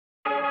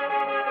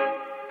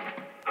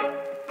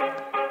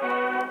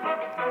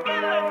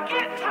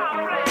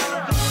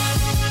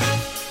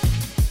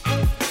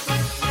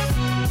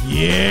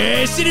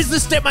Yes, it is the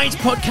Stepmates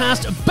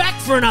podcast, back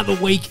for another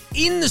week.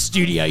 In the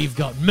studio, you've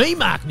got me,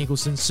 Mark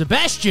Nicholson,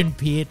 Sebastian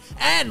Peart,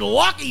 and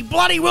Lockie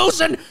Bloody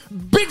Wilson.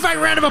 Big fake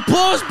round of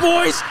applause,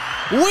 boys.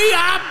 We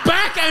are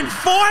back and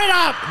fired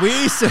up.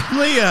 We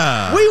certainly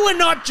are. We were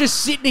not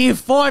just sitting here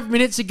 5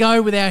 minutes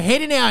ago with our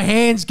head in our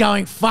hands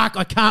going, fuck,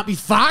 I can't be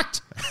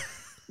fucked.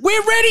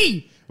 We're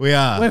ready. We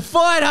are. We're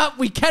fired up.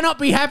 We cannot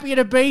be happier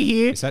to be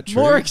here. Is that true?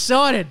 More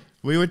excited.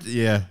 We would,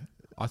 yeah.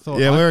 I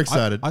thought. Yeah, we're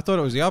excited. I thought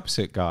it was the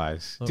opposite,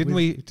 guys. Didn't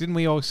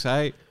we all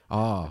say,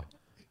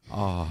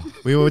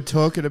 We were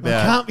talking I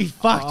about. can't be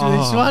fucked with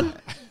this one.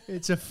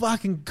 It's a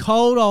fucking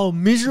cold, old,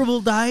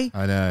 miserable day.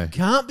 I know.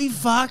 Can't be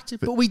fucked,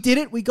 but we did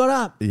it. We got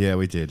up. Yeah,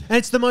 we did. And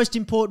it's the most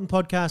important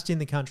podcast in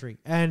the country.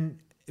 And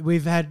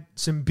we've had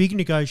some big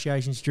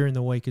negotiations during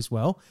the week as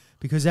well,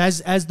 because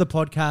as the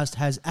podcast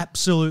has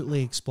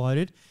absolutely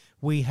exploded,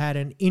 we had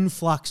an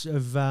influx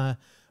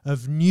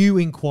of new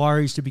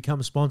inquiries to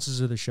become sponsors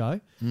of the show.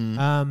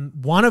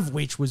 One of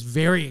which was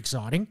very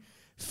exciting.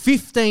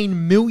 $15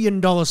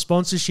 million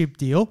sponsorship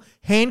deal.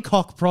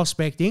 Hancock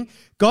Prospecting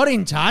got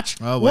in touch,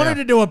 Oh, wow. wanted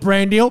to do a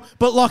brand deal,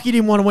 but Lockie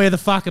didn't want to wear the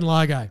fucking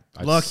logo.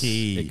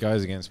 Lucky. It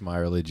goes against my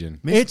religion.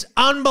 It's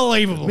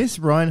unbelievable. Miss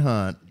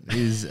Reinhardt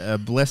is a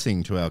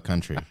blessing to our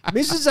country.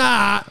 Mrs.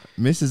 R,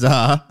 Mrs.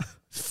 R.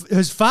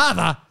 his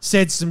father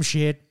said some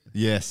shit.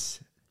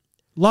 Yes.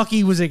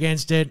 Lockie was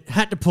against it,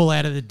 had to pull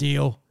out of the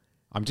deal.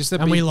 I'm just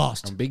And we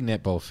lost. I'm a big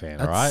netball fan.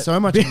 That's all right. so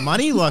much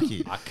money,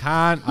 Lucky. I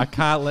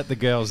can't let the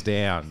girls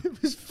down.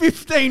 It was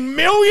 $15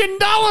 million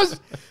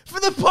for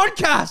the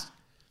podcast.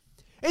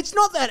 It's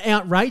not that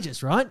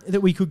outrageous, right?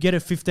 That we could get a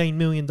 $15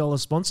 million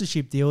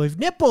sponsorship deal if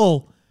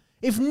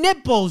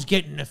netball's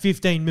getting a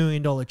 $15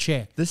 million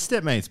check. The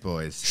Stepmates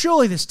boys.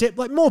 Surely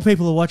more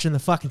people are watching the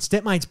fucking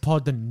Stepmates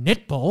pod than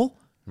netball,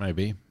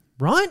 Maybe.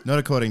 right? Not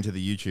according to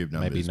the YouTube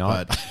numbers. Maybe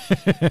not.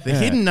 But the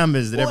hidden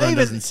numbers that Well, everyone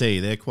even- doesn't see,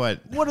 they're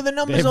quite. What are the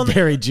numbers They're on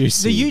very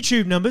juicy. the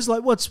YouTube numbers?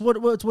 Like what's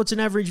an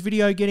average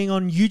video getting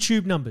on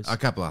YouTube numbers? A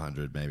couple of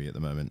hundred maybe at the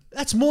moment.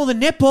 That's more than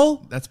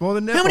netball. That's more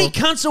than netball. How many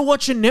cunts are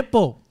watching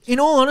netball? In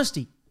all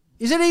honesty,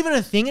 is it even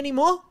a thing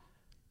anymore?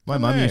 My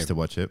mum know. used to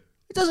watch it.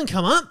 It doesn't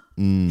come up.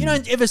 You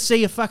don't ever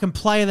see a fucking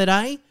play of the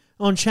day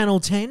on Channel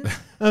 10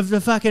 of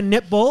the fucking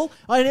netball.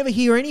 I never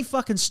hear any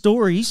fucking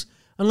stories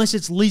unless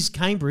it's Liz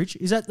Cambridge.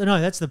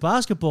 That's the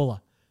basketballer.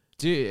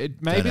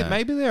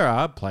 Maybe there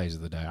are plays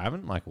of the day. I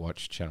haven't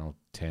watched Channel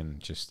 10.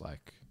 Just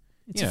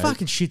It's a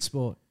fucking shit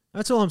sport.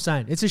 That's all I'm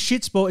saying. It's a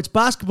shit sport. It's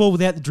basketball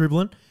without the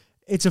dribbling.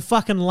 It's a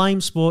fucking lame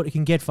sport. It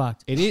can get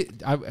fucked. It is.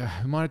 I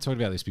might have talked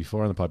about this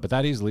before on the pod, but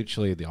that is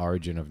literally the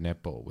origin of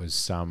netball. Was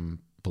some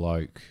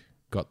bloke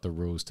got the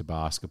rules to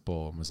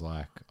basketball and was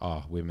like,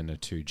 "Oh, women are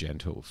too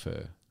gentle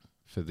for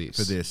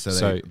this." So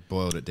they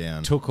boiled it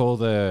down. Took all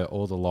the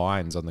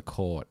lines on the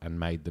court and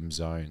made them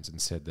zones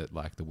and said that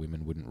the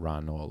women wouldn't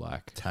run or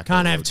Tackle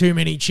Can't have or- too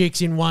many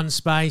chicks in one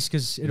space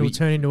because it'll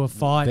turn into a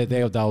fight.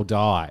 they'll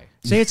die.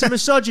 See, it's a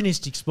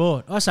misogynistic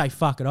sport. I say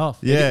fuck it off.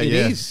 Yeah, It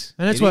yeah. is.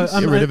 And that's It why is.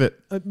 Get rid of it.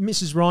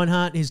 Mrs.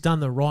 Reinhardt has done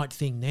the right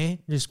thing there.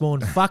 Just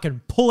gone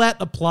fucking pull out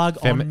the plug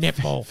on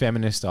netball.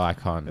 Feminist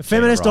icon.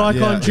 Feminist Gina Ryan.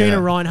 icon Yeah, Gina yeah.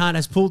 Reinhardt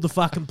has pulled the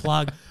fucking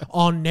plug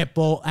on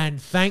netball, and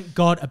thank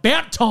God,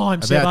 about time,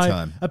 About Sebo.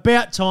 time.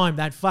 About time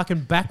that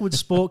fucking backwards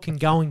sport can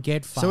go and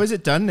get fucked. So is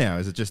it done now?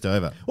 Is it just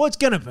over? Well, it's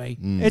going to be.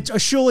 It's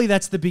surely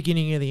that's the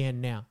beginning of the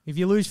end now. If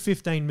you lose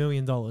 $15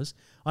 million,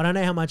 I don't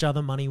know how much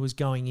other money was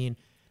going in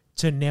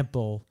to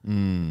netball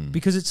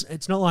because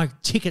it's not like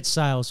ticket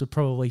sales were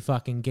probably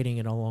fucking getting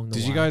it along the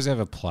way. Did you guys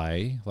ever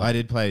play I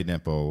did play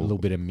netball. a little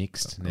bit of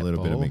mixed netball? A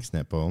little bit of mixed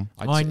netball.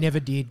 I never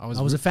did. I was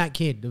was a fat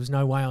kid. There was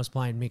no way I was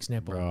playing mixed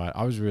netball. Right,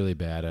 I was really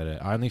bad at it.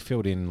 I only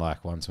filled in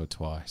once or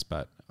twice,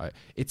 but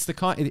it's the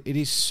kind. It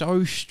is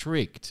so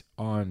strict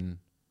on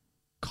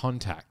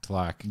contact.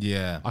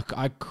 Yeah.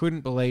 I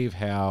couldn't believe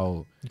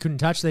how You couldn't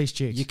touch these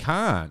chicks. you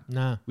can't.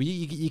 No. Well,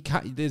 you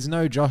can't. There's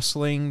no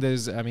jostling.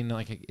 It's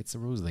the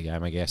rules of the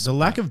game, I guess. The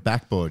lack of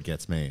backboard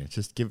gets me. It's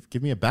just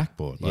give me a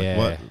backboard. Yeah.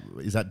 What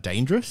is that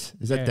dangerous?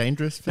 Is that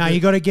dangerous? For No, the- you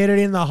got to get it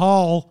in the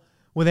hole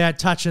without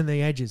touching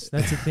the edges.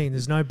 That's the thing.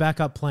 There's no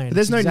backup plan. But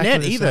there's It's no exactly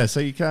net the either, same. so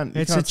you can't.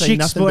 You It's a can't say chick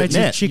nothing sport. but It's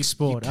net. a chick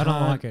sport. I don't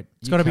can't- like it.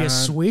 It's you got to be a can't-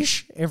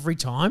 swish every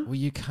time. Well,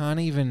 you can't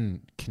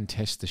even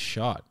contest the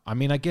shot. I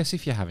mean, I guess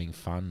if you're having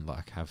fun,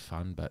 have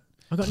fun, but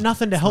I've got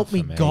nothing to help not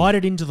me for me. guide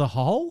it into the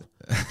hole.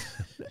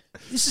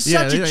 This is Yeah,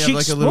 such they a have chick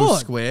like a sport. little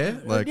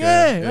square.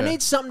 I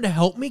need something to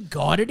help me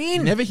guide it in.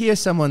 You never hear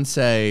someone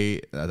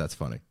say, that's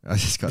funny. I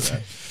just got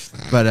that.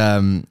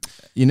 But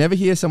you never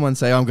hear someone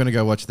say, I'm going to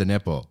go watch the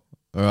netball.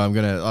 Or I'm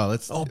going to,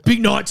 let's. Oh,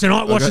 big night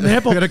tonight watching the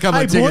got netball. a couple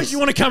Hey, of boys, tickets. you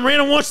want to come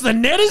around and watch the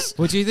netters?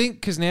 what do you think?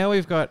 Because now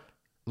we've got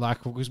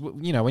because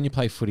when you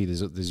play footy,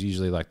 there's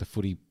usually the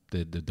footy,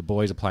 the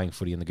boys are playing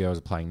footy and the girls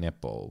are playing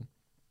netball.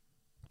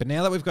 But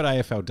now that we've got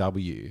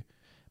AFLW,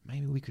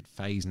 maybe we could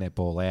phase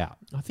netball out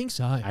I think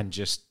so. and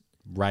just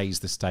raise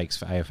the stakes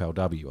for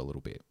AFLW a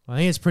little bit. I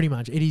think it's pretty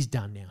much it is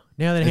done now.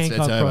 Now that It's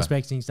Hancock over.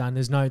 prospecting's done,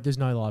 there's no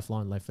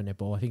lifeline left for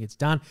netball. I think it's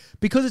done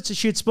because it's a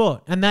shit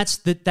sport, and that's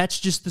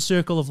just the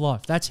circle of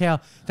life. That's how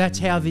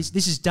this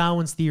is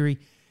Darwin's theory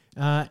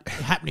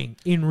happening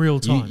in real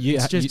time.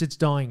 It's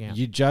dying out.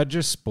 You judge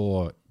a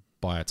sport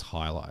by its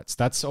highlights.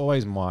 That's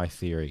always my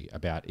theory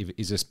about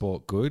is a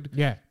sport good?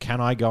 Yeah. Can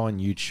I go on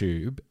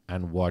YouTube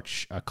and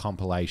watch a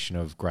compilation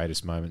of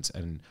greatest moments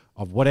and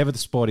of whatever the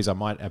sport is? I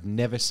might have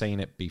never seen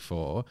it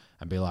before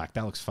and be like,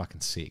 that looks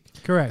fucking sick.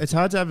 Correct. It's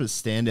hard to have a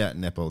standout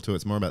in netball too.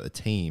 It's more about the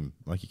team.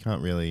 Like you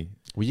can't really.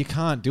 Well, you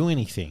can't do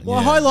anything. Well,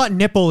 a highlight in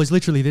netball is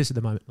literally this at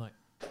the moment. Like,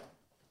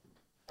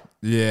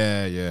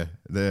 Yeah.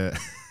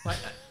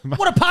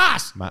 what a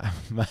pass!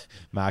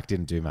 Mark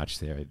didn't do much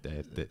there.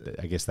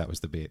 I guess that was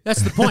the bit.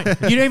 That's the point.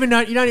 You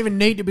don't even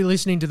need to be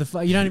listening to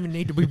you don't even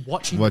need to be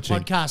watching the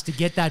podcast to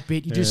get that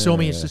bit. You just saw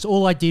me. It's just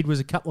all I did was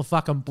a couple of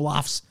fucking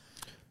bluffs,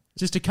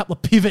 just a couple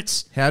of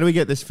pivots. How do we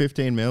get this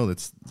 15 mil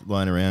that's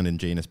lying around in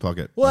Gina's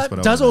pocket? Well, That's what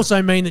that I does wanna know.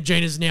 also mean that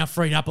Gina's now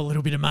freed up a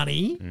little bit of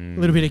money, a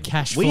little bit of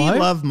cash flow. We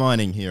love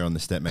mining here on the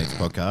Stepmates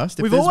podcast.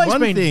 If We've there's always one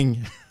been-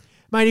 thing.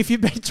 Mate, if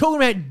you've been talking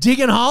about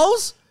digging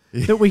holes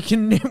that we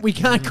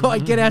can't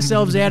quite get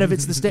ourselves out of,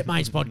 it's the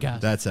Stepmates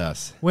podcast. That's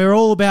us. We're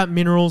all about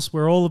minerals.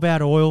 We're all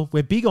about oil.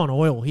 We're big on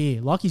oil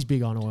here. Lucky's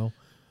big on oil.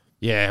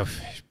 Yeah.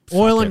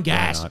 Oil fuck and it, why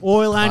gas. not?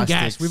 Oil and gas.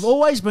 Plastics. We've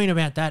always been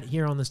about that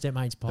here on the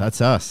Stepmates podcast.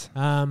 That's us.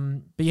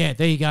 But yeah,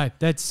 there you go.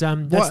 That's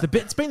What?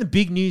 it's been the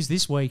big news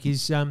this week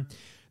is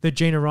that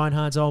Gina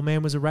Reinhardt's old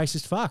man was a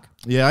racist fuck.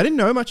 Yeah, I didn't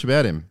know much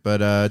about him,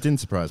 but it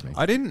didn't surprise me.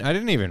 I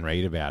didn't even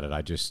read about it.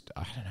 I don't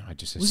know. I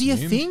just Was he a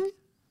assumed. thing?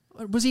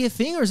 Was he a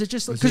thing, or is it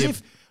just Was because he a-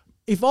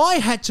 if I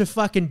had to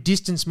fucking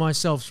distance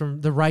myself from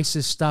the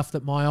racist stuff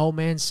that my old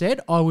man said,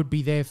 I would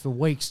be there for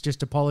weeks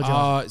just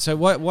apologizing. So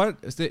what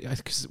is the,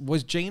 'cause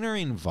was Gina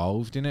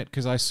involved in it?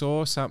 Because I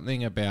saw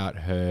something about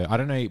her. I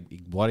don't know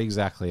what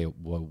exactly it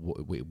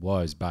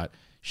was, but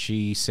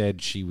she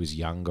said she was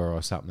younger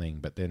or something.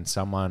 But then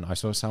I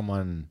saw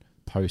someone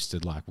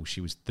posted like, well, she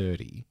was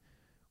 30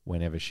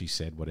 whenever she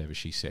said whatever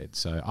she said.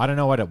 So I don't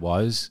know what it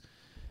was.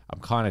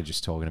 I'm kind of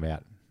just talking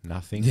about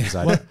nothing. 'Cause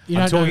Well, you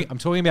don't know- I'm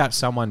talking about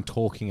someone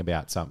talking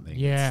about something.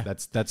 Yeah.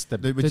 That's the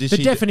the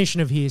definition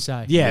of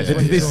hearsay. yeah. is what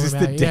you're This talking is the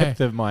about, yeah. depth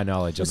of my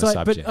knowledge on It's the like,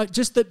 subject. but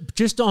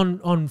just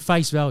on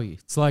face value,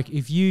 it's like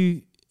if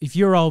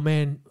your old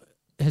man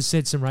has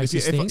said some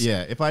racist things,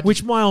 if I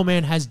which my old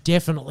man has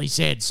definitely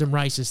said some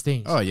racist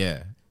things. Oh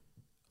yeah.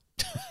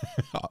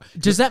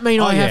 Does that mean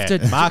I have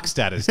to? Mark's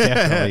dad has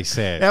definitely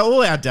said. Now,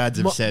 all our dads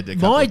have said a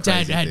couple My of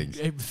dad crazy had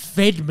things.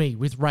 fed me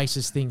with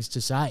racist things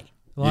to say.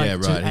 Like Yeah,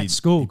 right. at He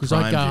school, because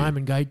I'd primed go you. home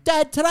and go,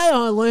 Dad, today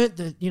I learnt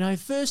that,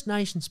 First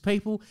Nations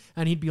people,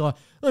 and he'd be like,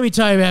 let me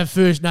tell you about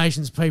First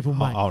Nations people,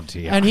 mate. Oh,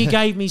 dear. And he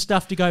gave me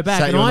stuff to go back.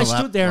 Sat And you on I the lap,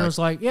 stood there and like- I was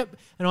like, yep.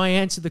 And I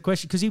answered the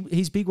question, because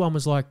his big one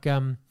was like,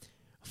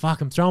 fuck,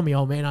 I'm throwing my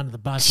old man under the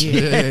bus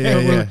here.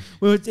 Yeah.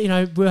 We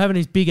were having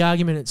this big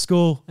argument at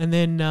school, and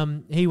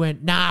then he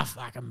went, nah,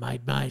 fucking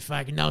mate,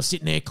 fucking, they were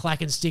sitting there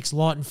clacking sticks,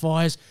 lighting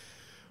fires.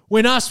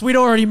 When we'd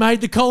already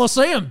made the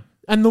Colosseum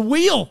and the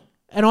wheel.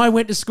 And I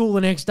went to school the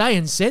next day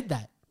and said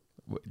that.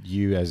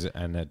 You as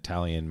an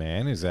Italian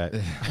man, is that?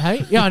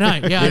 Hey, yeah, I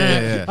know. Yeah, I know.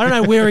 yeah. I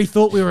don't know where he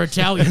thought we were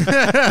Italian.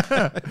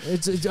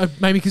 it's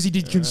maybe because he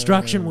did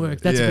construction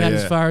work. That's yeah, about yeah.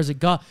 as far as it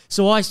got.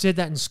 So I said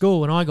that in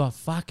school, and I got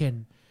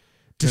fucking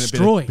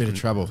destroyed. Bit of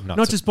trouble.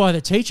 Not just by the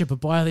teacher,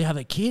 but by the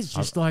other kids.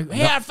 Just like,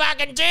 how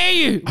fucking dare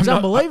you? It was I'm not-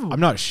 unbelievable. I'm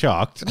not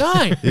shocked.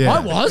 No, Yeah. I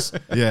was.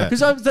 Yeah.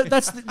 Because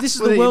this is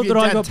Well, the world if your that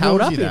I dad got tells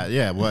brought up you in. that,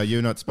 yeah, well,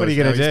 you're not supposed What are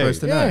you to, gonna how do?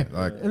 supposed to Yeah, know.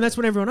 Like, and that's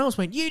when everyone else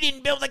went, you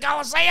didn't build the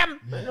Colosseum.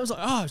 And I was like,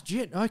 oh,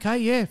 shit, okay,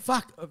 yeah,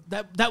 fuck.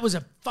 That was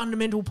a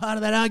fundamental part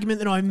of that argument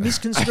that I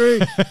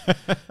misconstrued.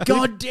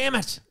 God damn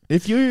it.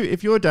 if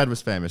your dad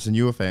was famous and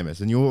you were famous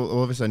and you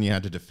all of a sudden you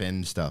had to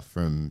defend stuff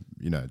from,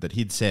 that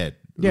he'd said,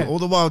 Yeah. all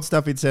the wild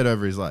stuff he'd said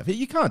over his life,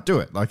 you can't do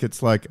it. Like,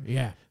 it's like,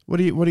 Yeah. what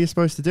are you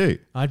supposed to do?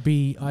 I'd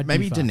be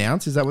Maybe fucked.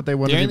 denounce? Is that what they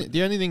want The to only, do?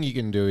 the only thing you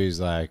can do is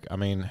like, I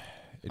mean,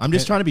 I'm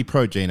just trying to be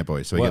pro Gina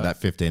boy, so we Well- get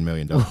that $15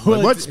 million.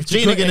 Well, What's it's a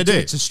Gina good- going to do?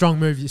 It's a strong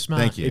move. You're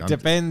smart. Thank you. It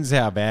depends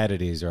how bad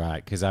it is,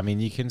 right? Because I mean,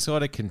 you can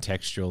sort of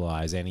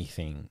contextualize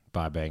anything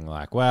by being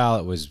like, well,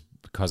 it was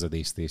because of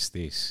this.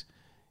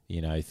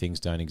 Things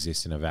don't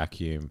exist in a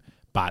vacuum.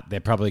 But there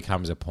probably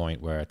comes a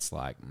point where it's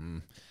like,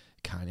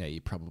 Kanye,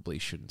 you probably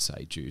shouldn't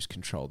say Jews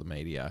control the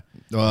media.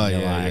 Oh, And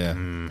you're yeah, like,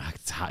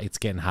 yeah. It's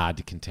getting hard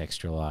to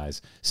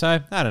contextualize. So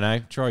I don't know.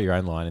 Draw your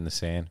own line in the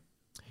sand.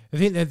 I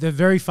think that the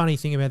very funny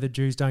thing about the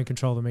Jews don't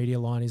control the media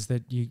line is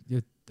that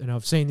and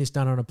I've seen this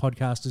done on a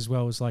podcast as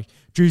well, is like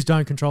Jews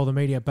don't control the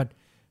media, but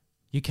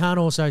you can't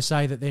also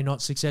say that they're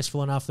not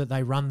successful enough that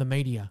they run the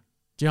media.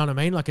 Do you know what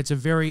I mean? Like it's a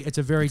very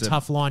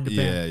tough line to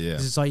bend. yeah.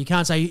 'Cause it's like you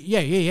can't say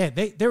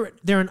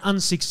they're an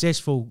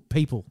unsuccessful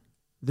people,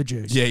 the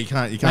Jews. Yeah, you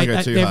can't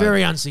go too They're hard.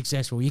 very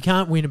unsuccessful. You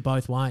can't win it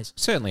both ways.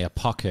 Certainly a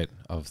pocket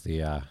of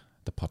the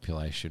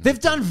population They've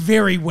done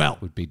very well.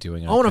 would be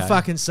doing I want to okay.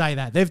 fucking say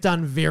that they've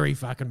done very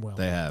fucking well.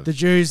 They have. The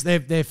Jews.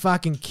 They're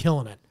fucking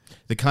killing it.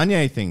 The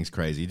Kanye thing's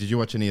crazy. Did you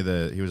watch any of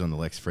the? He was on the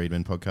Lex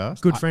Friedman podcast.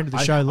 Good friend of the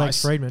show,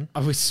 Lex Friedman. I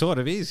was sort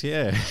of is,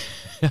 yeah.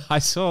 I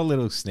saw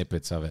little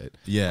snippets of it.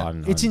 Yeah.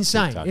 It's on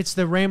insane. TikTok. It's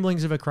the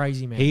ramblings of a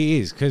crazy man. He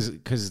is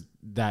because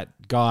that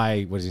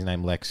guy, what is his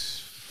name,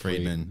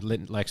 Friedman.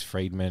 Lex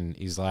Friedman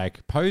is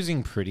like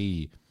posing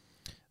pretty,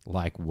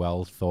 like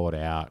well thought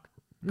out,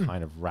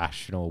 kind of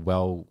rational,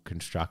 well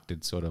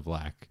constructed sort of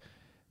like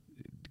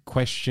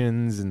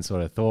questions and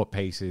sort of thought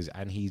pieces,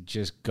 and he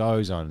just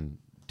goes on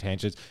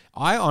tangents.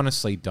 I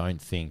honestly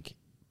don't think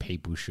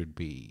people should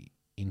be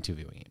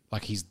interviewing him.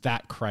 Like, he's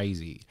that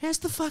crazy. How's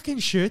the fucking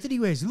shirt that he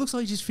wears? It looks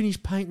like he just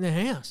finished painting the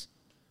house.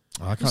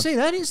 I You can't. see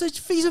that? He's a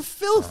I'll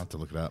filth. have to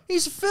look it up.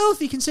 He's a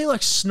filth. You can see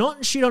like snot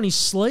and shit on his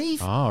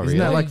sleeve. Oh, Isn't really?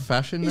 that like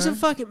fashion? He's though? a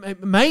fucking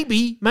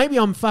maybe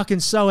I'm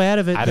fucking so out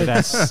of it. that-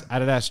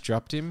 Adidas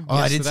dropped him. Oh,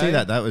 I did see yesterday.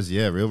 that. That was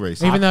real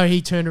recent. even though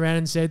he turned around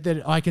and said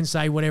that I can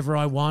say whatever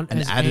I want And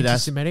as Adidas,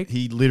 anti-Semitic,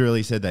 he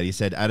literally said that. He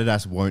said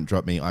Adidas won't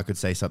drop me. I could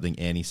say something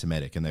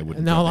anti-Semitic, and they wouldn't.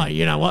 and they're drop like, me.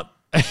 you know what?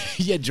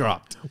 Yeah,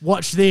 dropped.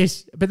 Watch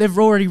this. But they've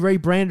already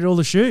rebranded all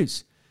the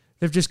shoes.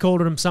 They've just called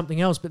them something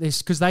else, but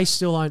because they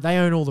still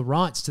own all the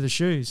rights to the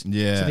shoes.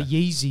 Yeah. To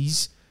the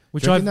Yeezys,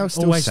 which Do you reckon I've they'll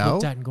still always sell?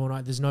 looked at and gone,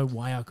 "Oh, there's no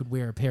way I could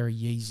wear a pair of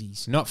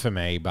Yeezys." Not for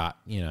me, but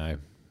you know,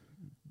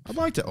 I'd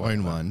like to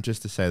own one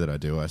just to say that I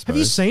do. I suppose. Have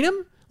you seen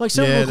them? Like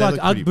some Yeah, look they like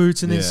look Ugg pretty-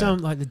 boots, and then yeah. some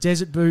like the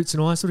desert boots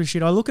and all that sort of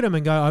shit. I look at them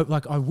and go,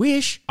 I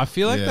wish. I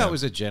feel like Yeah. that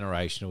was a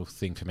generational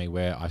thing for me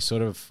where I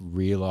sort of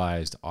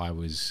realized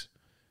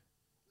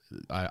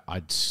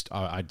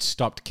I'd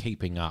stopped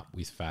keeping up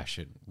with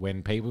fashion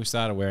when people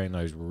started wearing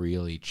those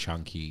really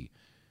chunky,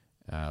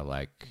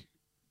 like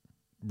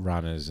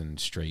runners and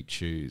street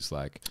shoes.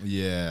 Like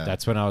Yeah.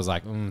 that's when I was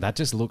like, that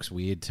just looks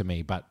weird to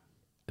me. But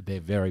they're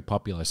very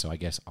popular, so I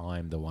guess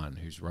I'm the one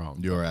who's wrong.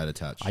 You're out of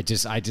touch.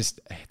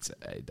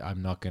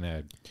 I'm not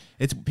gonna.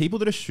 It's people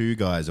that are shoe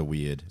guys are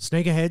weird.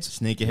 Sneakerheads.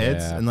 Sneakerheads,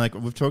 Yeah. and like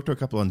we've talked to a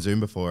couple on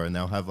Zoom before, and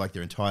they'll have like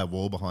their entire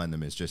wall behind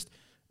them is just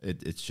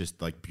it's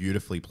just like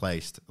beautifully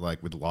placed,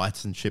 like with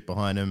lights and shit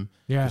behind them.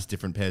 Yeah. Just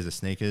different pairs of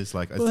sneakers.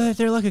 Like Well,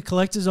 they're like a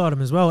collector's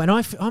item as well, and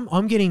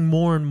I'm getting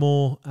more and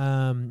more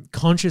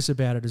conscious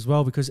about it as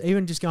well, because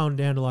even just going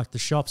down to like the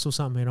shops or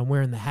something, and I'm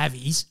wearing the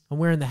Havies, I'm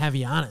wearing the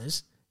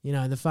Havianas, you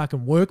know, the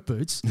fucking work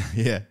boots,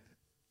 yeah,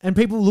 and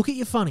people look at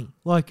you funny,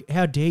 like,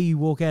 how dare you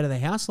walk out of the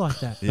house like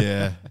that?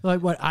 yeah.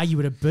 Like, what are you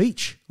at a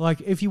beach? Like,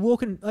 if you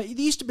walk in, like, it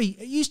used to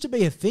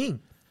be a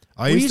thing.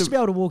 I We used used to- to be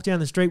able to walk down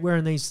the street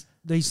wearing these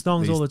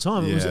thongs all the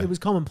time. yeah. It was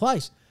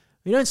commonplace.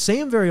 You don't see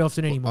them very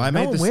often anymore. I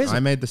no one wears I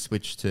them. made the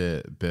switch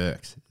to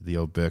Birks, the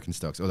old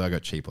Birkenstocks. Although I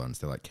got cheap ones,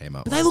 they like came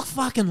up. But they look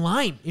fucking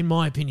lame, in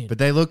my opinion. But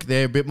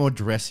they're a bit more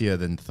dressier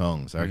than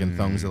thongs. I reckon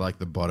thongs are like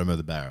the bottom of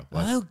the barrel.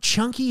 Like, they look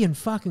chunky and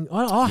fucking.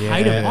 I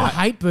hate them. I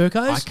hate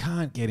Burkos. I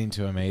can't get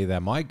into them either.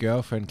 My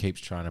girlfriend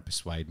keeps trying to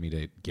persuade me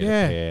to get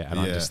Yeah. a pair, and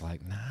I'm Yeah. just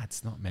like, nah,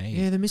 it's not me.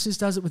 Yeah, the missus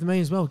does it with me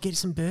as well. Get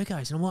some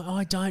Burkos. And I'm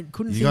like,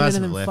 couldn't you think of guys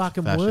have anything left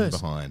fucking fashion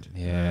worse. behind.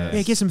 Yeah.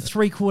 Yeah, get some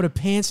 3/4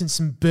 pants and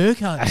some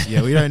Burkos.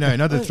 Yeah, we don't know.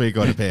 Not the 3/4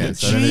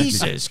 pants. I don't think-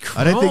 Jesus Christ.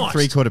 I don't think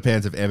 3/4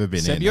 pants have ever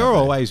been Seb, in. you're have they?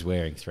 always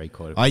wearing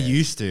 3/4. I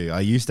used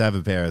to have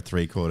a pair of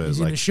 3/4. He's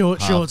in like the short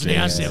half shorts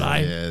now, jeans. Seb,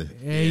 eh?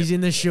 Yeah, he's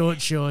in the short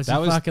shorts. He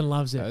fucking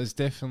loves That it. was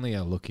definitely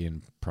a look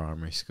in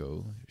primary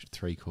school.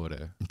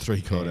 3/4.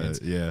 3/4. pants.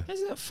 Yeah.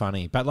 Isn't that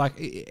funny? But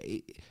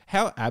like,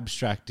 how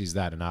abstract is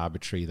that and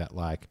arbitrary that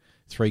like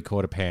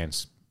 3/4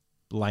 pants,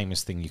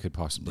 lamest thing you could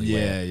possibly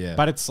wear? Yeah.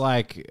 But it's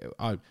like,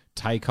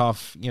 take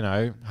off,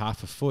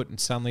 half a foot and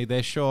suddenly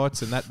they're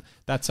shorts and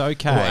that's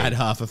okay. Or add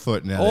half a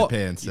foot now Or-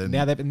 their pants and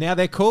now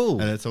they're cool.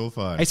 and it's all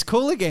fine. It's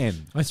cool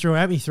again. I threw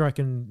out me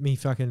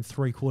fucking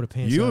 3/4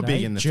 pants. You the were other big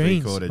day. in the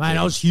jeans. 3/4 Mate, I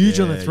jeans. was huge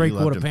on the Yeah, you 3/4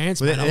 loved them.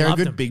 pants. Well, Mate, they're I a loved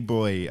good them. big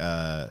boy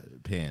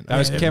pant. That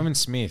was Yeah. Kevin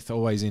Smith,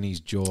 always in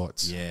his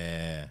jorts.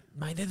 Yeah.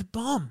 Mate, they're the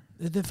bomb.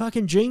 The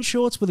fucking jean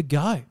shorts were the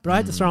go, but I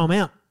had to throw them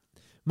out.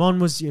 Mine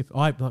was,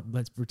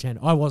 let's pretend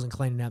I wasn't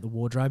cleaning out the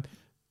wardrobe.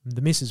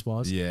 The missus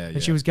was. Yeah, And yeah.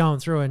 she was going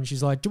through it and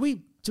she's like, do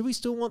we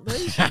still want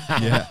these?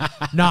 Yeah.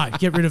 No,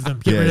 get rid of them.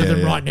 Get Yeah, rid of yeah, them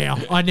yeah. right now.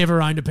 I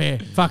never owned a pair.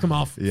 Fuck them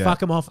off. Yeah. Fuck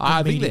them off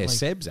I think immediately. they're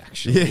Seb's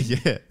actually. Yeah, yeah.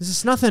 There's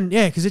just nothing,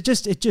 yeah, because it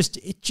just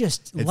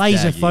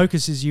laser daggy.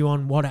 focuses you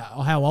on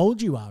how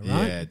old you are, right?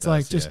 Yeah, it it's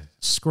like does, just yeah.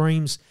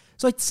 screams.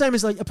 It's like the same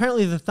as like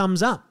apparently the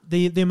thumbs up,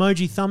 the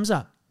emoji thumbs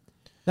up.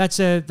 That's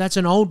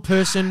an old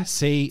person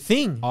See,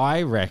 thing.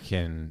 I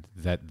reckon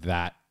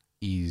that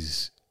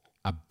is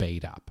a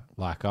beat up.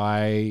 Like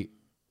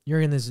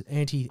You're in this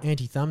anti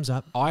thumbs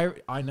up. I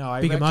know.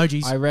 I Big reckon,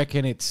 emojis. I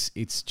reckon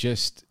it's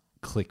just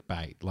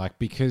clickbait. Like,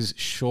 because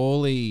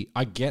surely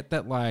I get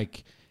that.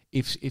 Like,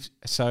 if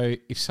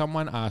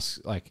someone asks,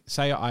 like,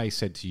 say I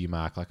said to you,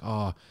 Mark, like,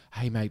 oh,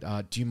 hey mate,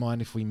 do you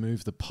mind if we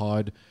move the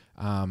pod?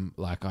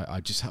 Like,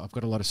 I've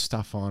got a lot of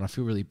stuff on. I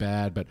feel really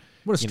bad, but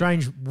What a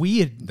strange,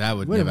 weird. That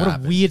would what, never what a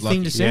happen. weird Lucky.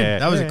 thing to send. Yeah.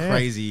 That was a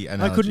crazy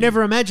analogy. I could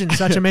never imagine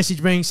such a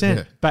message being sent.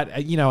 Yeah. But,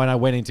 and I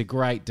went into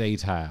great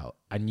detail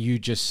and you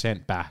just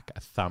sent back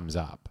a thumbs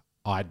up,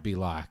 I'd be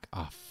like,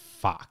 oh,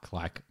 fuck.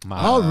 Like,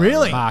 Mark, Oh,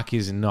 really? Mark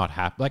is not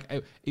happy. Like,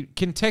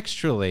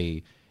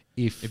 contextually,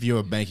 If you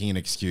were making an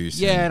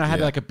excuse. Yeah, and I had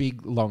like a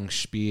big long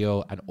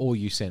spiel, and all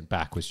you sent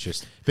back was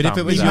just. But if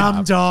it was My thumbs up.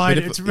 mum died.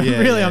 But if- It's yeah,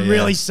 really, yeah, I'm yeah.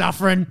 really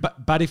suffering.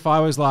 But if I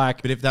was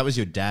like, But if that was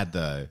your dad,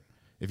 though,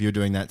 if you were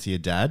doing that to your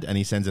dad and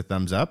he sends a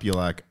thumbs up, you're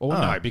like, oh,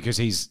 oh, no, because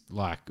he's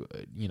like,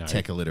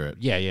 tech illiterate.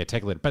 Yeah,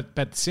 tech lit.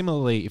 But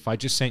similarly, if I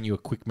just sent you a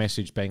quick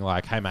message being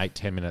like, "Hey mate,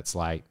 10 minutes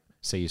late,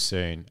 see you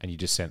soon," and you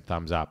just sent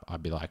thumbs up,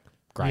 I'd be like,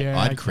 "Great." Yeah.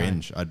 I'd okay.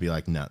 cringe. I'd be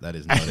like, no, that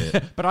is not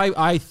it. But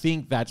I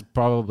think that's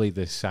probably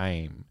the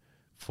same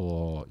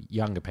for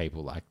younger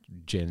people, like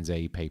Gen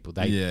Z people.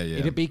 Yeah.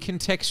 It'd be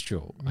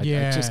contextual.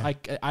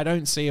 Yeah. I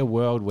don't see a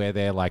world where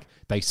they're like,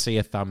 they see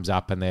a thumbs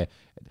up and they're,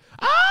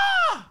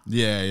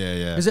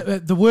 Yeah. Is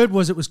it, the word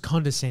was it was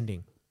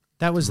condescending.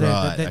 That was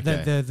Right,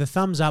 the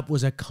thumbs up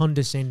was a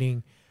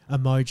condescending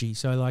emoji.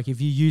 So like if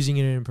you're using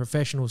it in a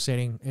professional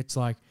setting, it's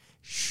like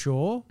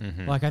sure.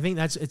 Like I think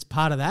it's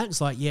part of that.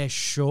 It's like yeah,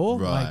 sure.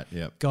 Right, Like,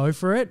 yep. Go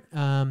for it.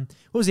 What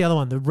was the other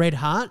one? The red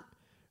heart.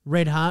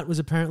 Red heart was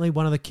apparently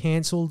one of the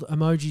cancelled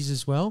emojis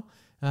as well.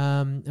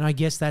 And I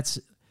guess that's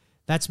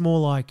more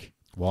like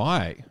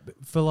why?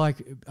 for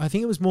like I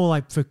think it was more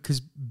like for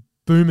because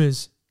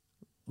boomers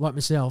like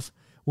myself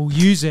will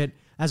use it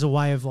as a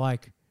way of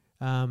like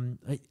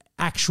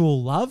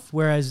actual love,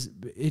 whereas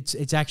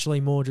it's actually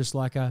more just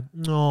like a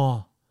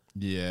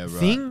Yeah, right.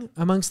 thing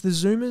amongst the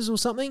Zoomers or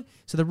something.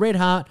 So the red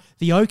heart,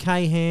 the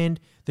OK hand,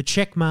 the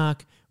check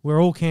mark were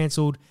all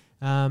cancelled.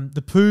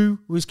 The poo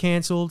was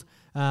cancelled.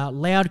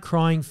 Loud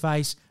crying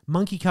face,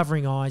 monkey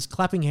covering eyes,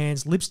 clapping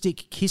hands,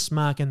 lipstick kiss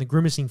mark, and the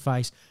grimacing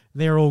face.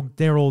 They're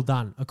all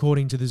done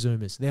according to the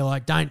Zoomers. They're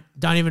like, don't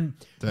even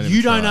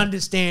you don't try.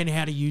 understand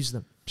how to use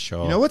them.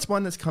 Sure. You know what's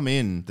one that's come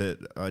in that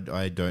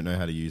I don't know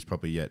how to use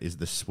properly yet is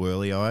the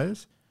swirly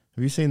eyes.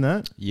 Have you seen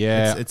that?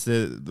 Yeah. It's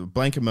the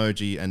blank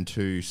emoji and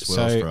two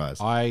swirls for eyes.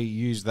 I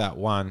used that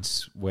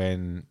once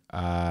when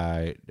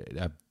there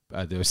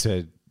was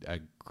a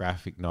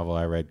graphic novel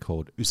I read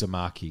called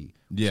Uzumaki,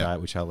 Yeah.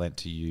 which I lent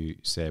to you,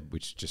 Seb,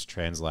 which just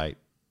translates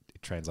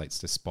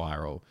to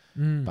spiral,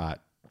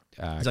 but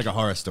It's like a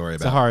horror story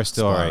it's about a horror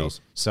story.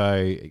 spirals.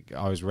 So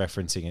I was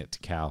referencing it to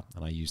Cal,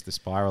 and I used the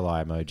spiral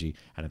eye emoji,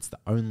 and it's the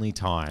only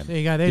time. There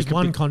you go. There's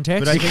one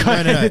context. but I think-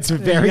 no, no. It's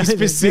very There you go.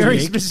 specific. Very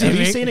Have specific.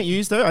 you seen it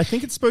used though? I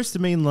think it's supposed to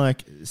mean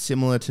like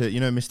similar to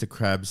Mr.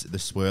 Krabs, the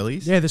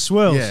swirlies. Yeah, the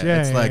swirls. Yeah,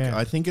 it's yeah, like yeah.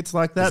 I think it's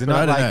like that, Is it but I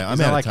not don't like, know. I'm is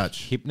it out of like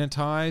touch.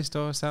 hypnotized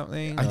or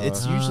something?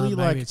 It's Or- usually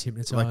maybe like it's like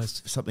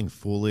hypnotized. something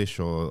foolish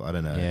or I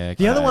don't know. yeah.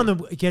 The other okay. one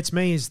that gets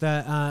me is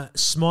the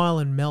smile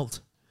and melt.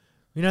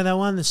 You know that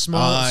one, the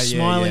smile,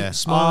 yeah.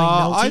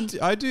 smiling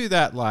melty. I do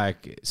that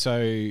like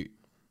so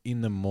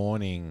in the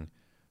morning.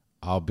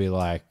 I'll be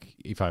like,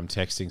 if I'm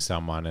texting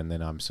someone and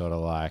then I'm sort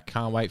of like,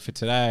 can't wait for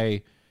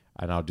today,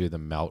 and I'll do the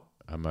melt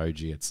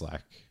emoji. It's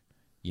like,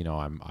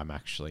 I'm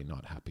actually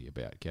not happy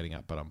about getting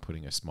up, but I'm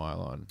putting a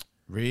smile on.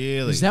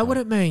 Really? Is that what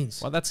it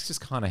means? Well, that's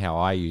just kind of how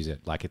I use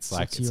it. Like it's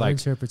like It's it's your like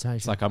interpretation.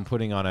 it's like I'm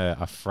putting on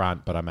a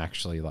front, but I'm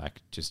actually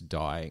like just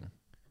dying.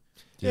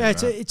 Yeah,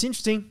 it's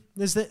interesting.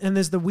 There's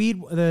the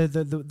weird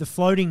the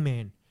floating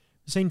man.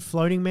 You seen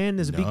floating man?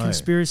 There's a big No.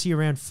 conspiracy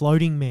around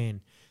floating man.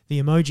 The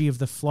emoji of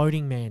the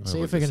floating man. See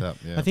look if I this can. up,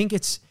 yeah. I think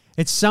it's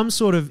some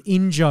sort of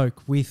in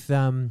joke with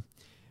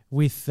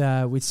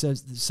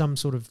some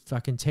sort of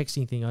fucking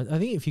texting thing. I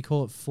think if you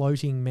call it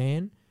floating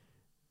man,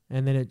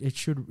 and then it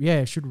should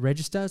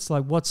register. It's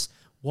like what's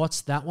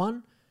that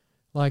one?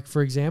 Like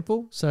for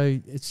example, so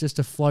it's just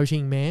a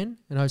floating man,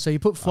 and so you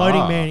put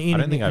floating man in, I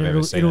don't think I've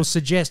ever seen it'll it.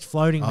 suggest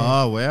floating man.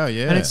 Oh wow,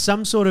 yeah. And it's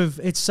some sort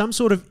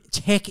of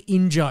tech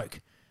in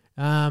joke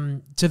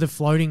to the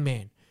floating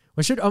man.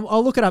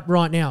 I'll look it up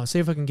right now. See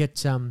if I can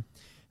get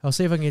I'll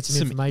see if I can get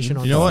some information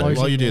on. You know what? floating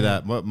While you do man.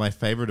 that, what my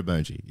favorite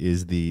emoji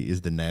is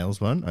the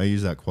nails one. I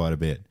use that quite a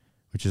bit,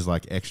 which is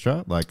like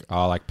extra, like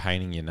Oh, like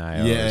painting your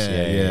nails.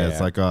 yeah. It's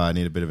like I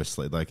need a bit of a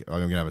sleep. Like I'm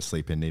gonna have a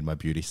sleep in, need my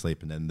beauty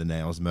sleep, and then the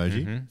nails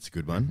emoji. It's a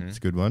good one. It's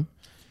a good one.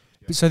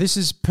 So this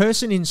is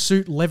person in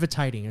suit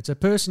levitating. It's a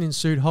person in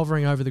suit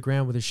hovering over the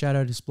ground with a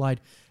shadow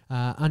displayed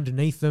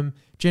underneath them,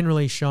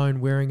 generally shown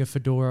wearing a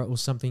fedora or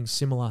something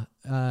similar,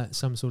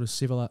 some sort of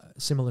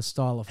similar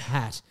style of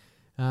hat.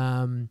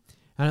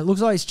 And it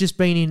looks like it's just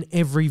been in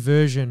every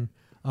version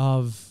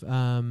of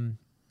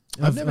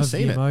I've never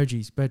seen the it.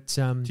 emojis. But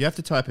Do you have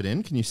to type it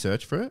in? Can you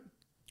search for it?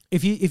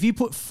 if you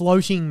put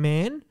floating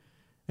man,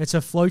 it's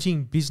a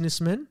floating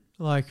businessman.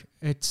 Like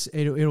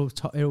it'll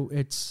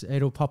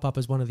pop up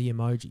as one of the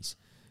emojis.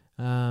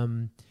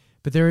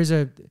 But there's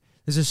a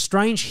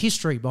strange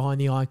history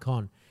behind the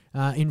icon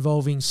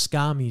involving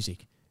ska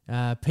music.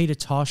 Peter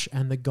Tosh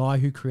and the guy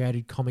who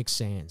created Comic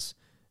Sans.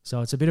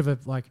 So it's a bit of a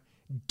like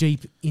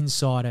deep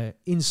insider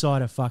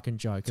fucking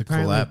joke. It's a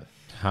collab.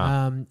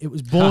 It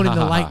was born in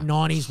the late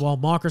 90s while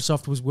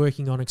Microsoft was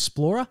working on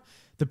Explorer.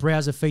 The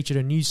browser featured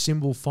a new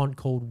symbol font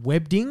called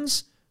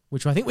Webdings,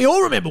 which I think we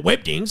all remember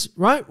Webdings,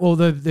 right? Well,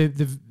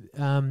 the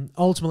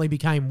ultimately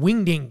became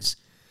Wingdings.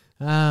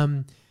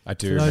 I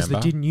do For those remember.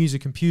 that didn't use a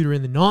computer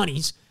in the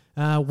 90s,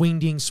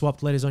 Wingdings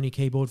swapped letters on your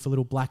keyboard for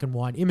little black and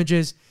white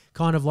images,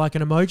 kind of like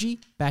an emoji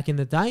back in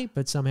the day,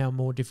 but somehow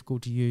more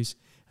difficult to use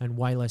and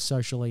way less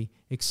socially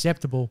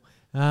acceptable.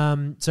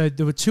 So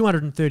there were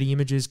 230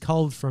 images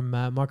culled from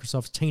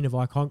Microsoft's team of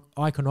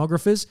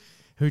iconographers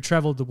who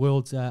traveled the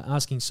world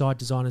asking site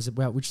designers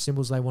about which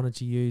symbols they wanted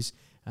to use.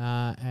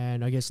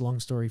 And I guess long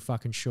story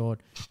fucking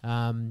short,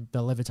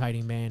 the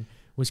levitating man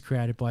was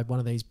created by one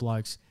of these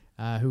blokes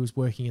who was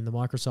working in the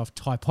Microsoft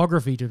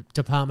typography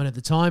department at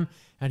the time.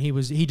 And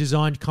he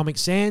designed Comic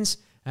Sans,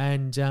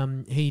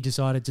 and he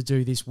decided to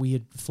do this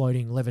weird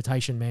floating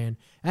levitation man.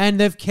 And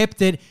they've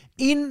kept it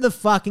in the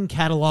fucking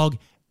catalogue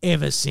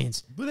ever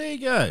since. But there you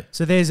go.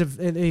 So there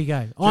you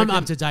go. I'm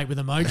up to date with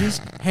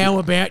emojis. How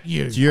about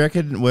you? Do you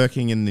reckon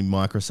working in the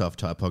Microsoft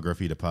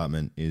typography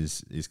department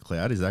is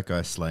cloud? Is that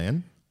guy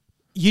slaying?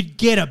 You'd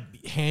get a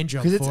hand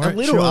job for it. Because it's a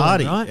little surely,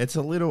 arty. right? It's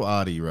a little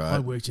arty, right? I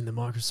worked in the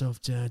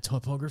Microsoft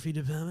typography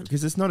department.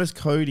 Because it's not as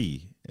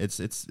codey.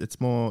 It's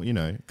more,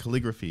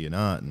 calligraphy and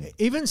art. And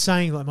Even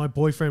saying like my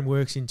boyfriend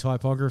works in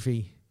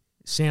typography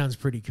sounds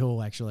pretty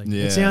cool, actually.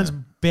 Yeah. It sounds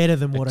better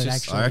than what it just,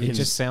 actually I reckon It is.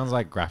 just sounds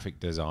like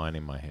graphic design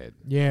in my head.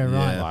 Yeah, right.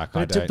 Yeah. Like,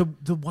 But I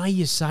don't- the way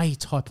you say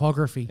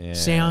typography Yeah.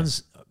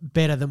 sounds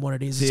better than what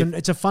it is. See,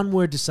 It's a fun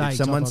word to say. if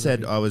someone said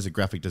typography. I was a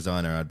graphic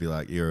designer, I'd be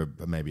like, you're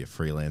maybe a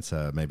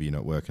freelancer. Maybe you're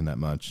not working that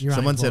much. You're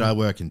Someone said unemployed.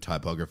 I work in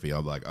typography.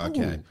 I'm like,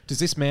 okay. Ooh, does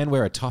this man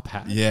wear a top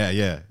hat? Yeah.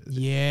 Yeah.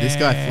 This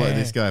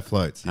guy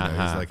floats. He's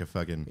like a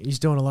fucking... He's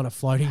doing a lot of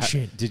floating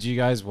shit. Did you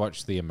guys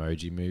watch the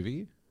Emoji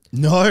Movie?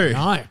 No.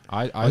 No.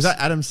 Was that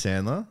Adam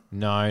Sandler?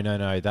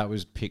 No. That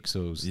was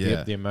Pixels.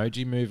 Yeah. The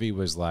Emoji Movie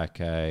was like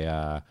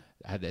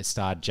it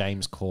starred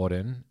James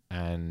Corden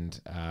and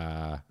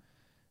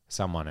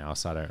someone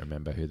else. I don't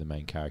remember who the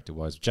main character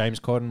was. James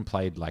Corden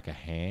played like a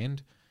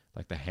hand,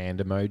 like the hand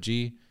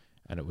emoji,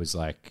 and it was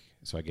like,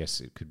 so I guess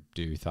it could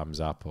do thumbs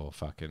up or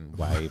fucking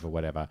wave or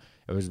whatever.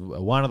 It was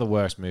one of the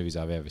worst movies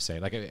I've ever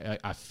seen. Like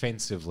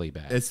offensively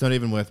bad. It's not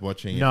even worth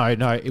watching. No,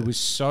 it was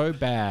so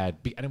bad,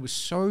 and it was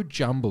so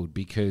jumbled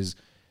because,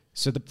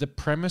 so the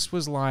premise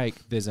was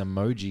like there's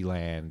Emoji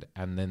Land,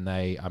 and then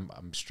I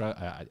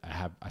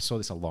saw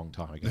this a long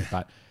time ago,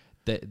 but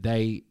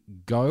they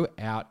go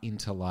out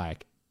into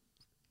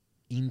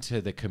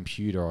the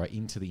computer or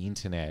into the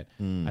internet,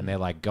 and they're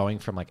like going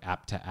from like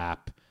app to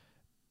app,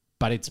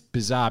 but it's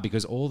bizarre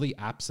because all the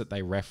apps that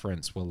they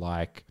reference were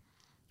like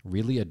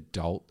really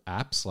adult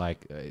apps,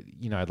 like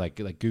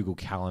like Google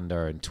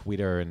Calendar and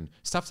Twitter and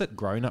stuff that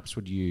grown-ups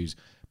would use,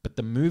 but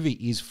the movie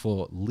is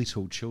for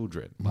little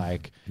children,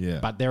 Yeah.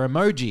 but they're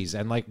emojis,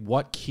 and like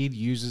what kid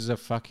uses a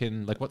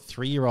fucking, like what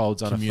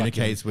 3-year-olds on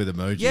Communicates with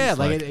emojis. yeah,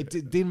 like it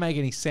didn't make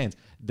any sense.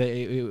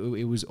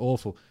 It was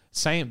awful.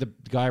 Same, the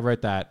guy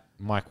wrote that,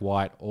 Mike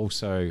White,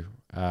 also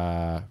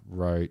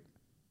wrote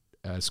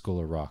School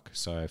of Rock,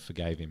 so I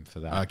forgave him for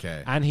that.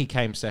 Okay. And he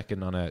came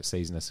second on a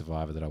season of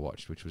Survivor that I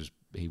watched,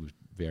 he was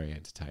very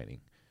entertaining.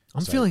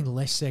 I'm feeling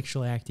less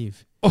sexually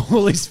active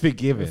All is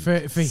forgiven. for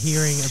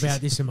hearing about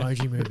this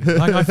emoji movie.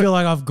 Like I feel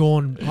like I've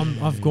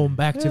gone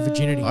back to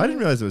virginity. I didn't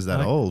realize it was that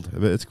Like- old.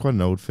 But it's quite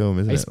an old film,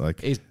 isn't It's, it?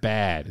 Like, it's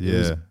bad.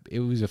 Yeah. It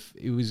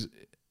was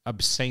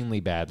obscenely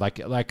bad. Like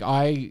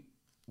I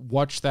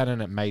watched that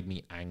and it made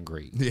me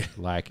angry. Yeah.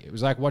 Like it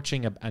was like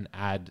watching an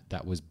ad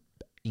that was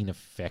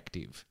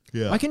ineffective.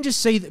 yeah. I can just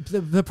see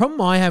the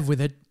problem I have with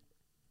it.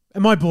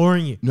 Am I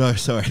boring you? No,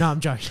 sorry. No, I'm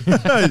joking.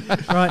 Right.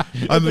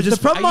 The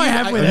problem I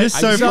have with I'm it. just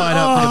so fired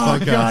up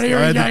for the podcast. God, here I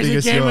he had the goes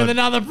biggest again with yawn.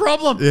 another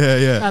problem.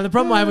 Yeah. The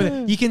problem I have with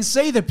it, you can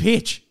see the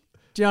pitch.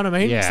 Do you know what I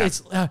mean? Yeah.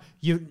 It's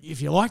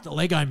if you like the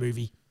Lego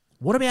movie,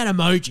 what about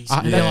emojis?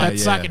 And yeah, they're like,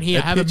 yeah. fucking here,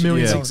 The have a pitch- million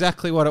yeah. It's dollars.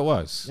 exactly what it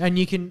was. And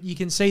you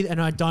can see, and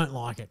I don't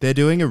like it. They're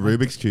doing a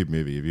Rubik's Cube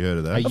movie. Have you heard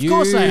of that? Of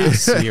course they are.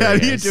 Serious? How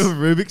do you do a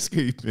Rubik's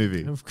Cube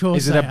movie? Of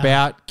course, Is it they are.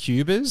 about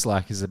cubers?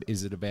 Like, is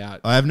it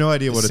about I have no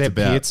idea what it's Seb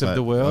about. Pearce of but-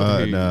 the world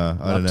who no, I love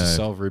don't to know.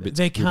 solve Rubik's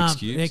There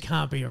cubes?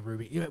 can't be a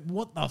Rubik.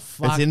 What the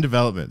fuck? It's in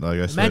development. Like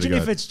I swear Imagine to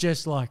if God. it's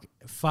just like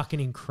fucking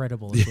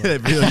incredible. As Yeah, well.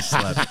 it really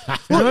slaps.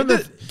 Well, Remember-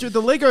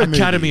 the Lego movie.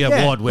 Academy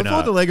Award winner.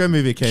 Before the Lego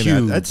movie came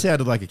Cube. out, that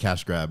sounded like a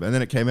cash grab, and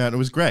then it came out and it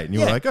was great, and you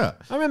were Yeah. like, oh,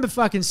 I remember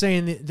fucking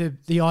seeing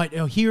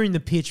or hearing the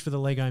pitch for the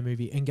Lego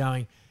movie and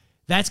going,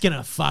 "That's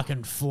gonna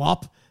fucking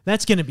flop.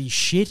 That's gonna be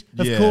shit."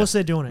 Of Yeah. course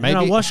they're doing it. And I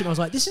Maybe- watched it and I was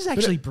like, "This is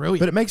actually brilliant."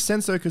 But it makes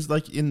sense though, because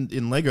like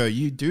in Lego,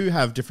 you do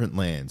have different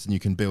lands and you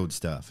can build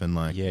stuff, and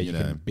like Yeah, you know,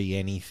 can be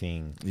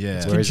anything. Yeah.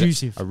 It's Whereas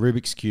conducive. a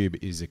Rubik's cube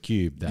is a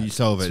cube. That You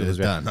solve it, sort of it's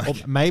done. Or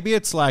maybe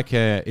it's like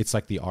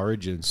the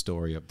origin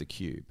story of the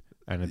cube,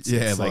 and it's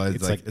yeah, it's well,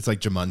 like, it's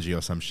like Jumanji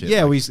or some shit.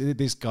 yeah, like,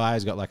 this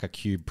guy's got like a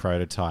cube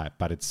prototype,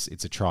 but it's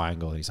a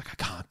triangle, and he's like, I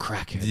can't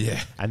crack it.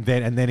 Yeah. and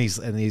then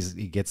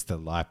he gets the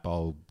light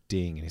bulb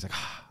ding, and he's like,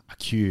 a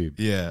cube.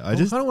 yeah. I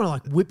don't want to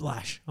like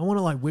Whiplash. I want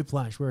to like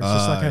Whiplash, where it's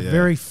just like a yeah.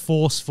 very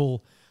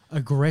forceful,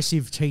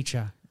 aggressive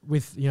teacher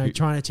with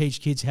trying to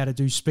teach kids how to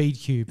do speed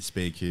cube.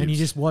 Speed cubes. And you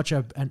just watch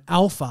an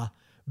alpha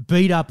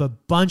beat up a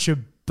bunch of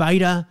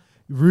beta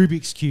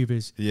Rubik's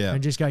cubers. Yeah.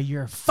 And just go,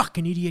 "You're a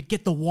fucking idiot.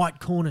 Get the white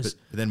corners."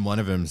 But then one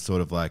of them's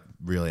sort of like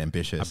really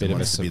ambitious. A bit and of a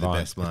wants to be the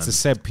savant. best one. It's a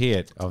Seb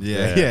Peart of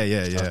Yeah, the,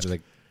 yeah. of the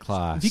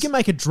class. If you can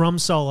make a drum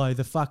solo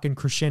the fucking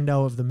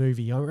crescendo of the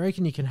movie, I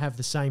reckon you can have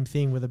the same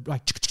thing with a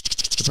like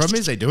The problem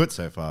is they do it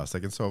so fast. They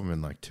can solve them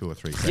in like 2 or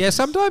 3 seconds. Yeah,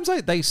 sometimes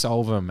they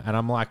solve them, and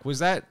I'm like, was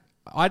that?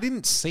 I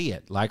didn't see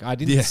it. Like, I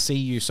didn't see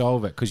you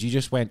solve it because you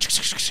just went.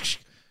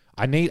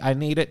 I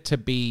need it to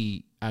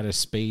be at a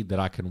speed that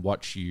I can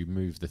watch you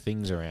move the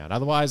things around.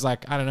 Otherwise,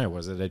 like, I don't know,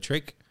 was it a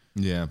trick?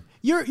 Yeah.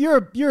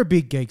 You're a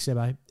big geek,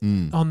 Sebo,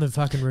 on the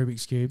fucking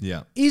Rubik's Cube.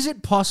 Yeah. Is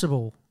it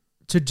possible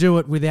to do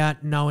it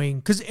without knowing?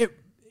 Because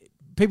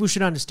people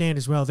should understand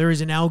as well, there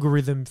is an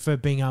algorithm for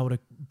being able to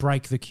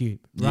break the cube,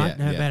 right?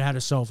 Yeah, About how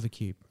to solve the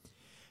cube.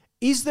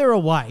 Is there a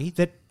way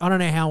that, I don't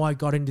know how I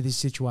got into this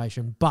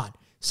situation, but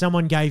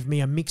someone gave me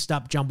a mixed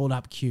up, jumbled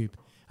up cube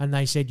and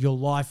they said, your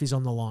life is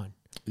on the line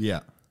Yeah.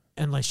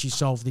 unless you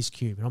solve this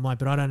cube. And I'm like,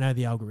 but I don't know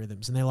the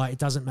algorithms. And they're like, it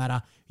doesn't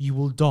matter. You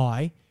will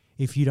die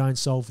if you don't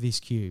solve this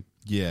cube.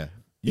 Yeah.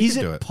 Is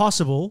it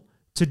possible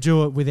to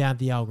do it without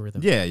the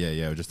algorithm? Yeah.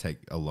 It would just take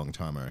a long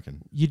time, I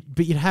reckon.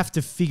 But you'd have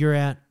to figure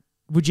out,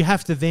 would you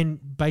have to then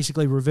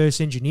basically reverse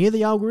engineer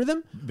the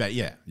algorithm? But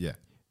yeah.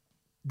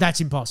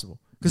 That's impossible.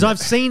 Because I've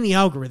seen the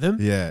algorithm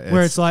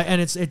where it's like,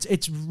 and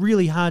it's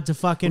really hard to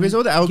fucking Because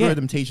all the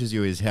algorithm teaches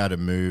you is how to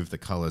move the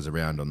colors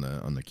around on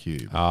the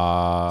cube.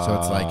 So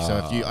it's like, so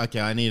if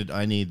you,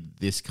 I need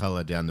this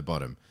color down the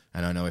bottom,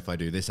 and I know if I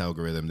do this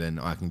algorithm, then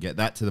I can get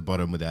that to the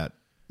bottom without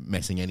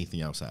messing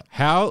anything else up.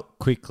 How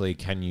quickly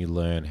can you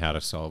learn how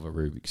to solve a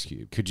Rubik's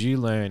Cube? Could you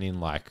learn in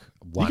like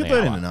 1 hour? You could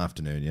learn in an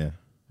afternoon, yeah.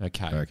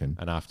 Okay, I reckon.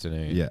 an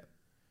afternoon. Yeah.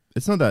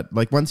 It's not that,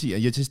 like once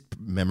you're just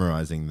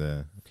memorizing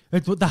the...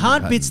 The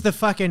hard bit's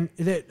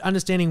the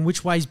understanding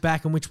which way's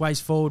back and which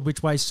way's forward,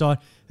 which way's side.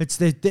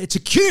 It's a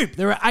cube.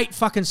 There are 8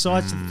 fucking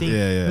sides to the thing.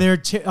 Yeah. And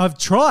I've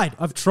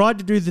tried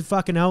to do the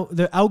fucking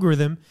the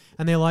algorithm,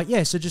 and they're like,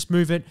 yeah, so just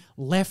move it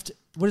left.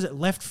 What is it?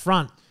 Left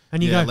front.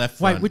 And you go,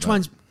 left wait, front, which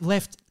one's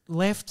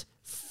left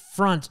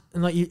front?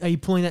 And like, are you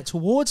pulling that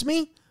towards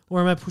me,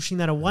 or am I pushing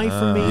that away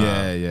from me?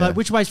 Yeah. Like,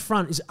 which way's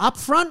front? Is it up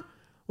front?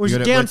 Or is You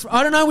it gotta- down?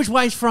 I don't know which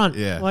way's front.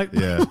 Yeah, Like,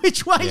 yeah.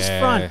 which way's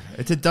front?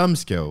 It's a dumb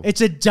skill,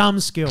 It's a dumb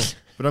skill.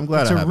 but I'm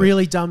glad It's I a have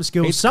really dumb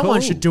skill. It's Someone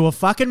cool. should do a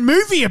fucking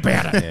movie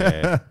about it.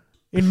 Yeah.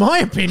 In my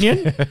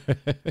opinion,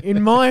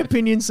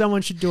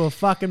 someone should do a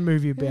fucking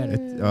movie about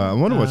it. I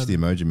want to watch the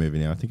Emoji Movie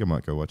now. I think I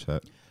might go watch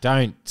that.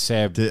 Don't,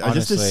 Seb.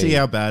 Just to see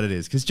how bad it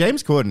is. Because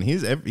James Corden,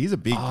 he's a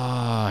big...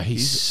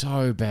 he's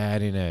so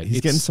bad in it. he's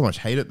getting so much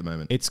hate at the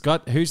moment. It's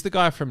got who's the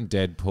guy from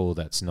Deadpool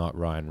that's not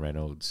Ryan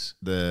Reynolds?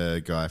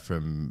 The guy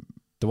from...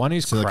 The one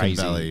who's Silicon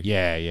crazy. Valley.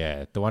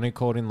 Yeah. The one who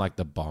called in like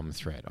the bomb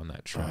threat on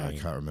that train. I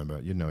can't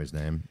remember. You know his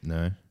name?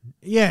 No.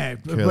 Yeah,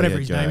 whatever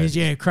his name is.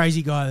 Yeah,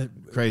 crazy guy.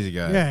 Crazy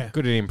guy. Yeah,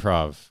 Good at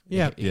improv.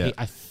 Yeah.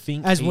 I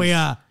think as we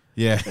are.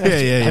 Yeah.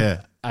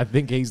 I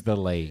think he's the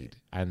lead,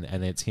 and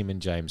it's him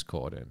and James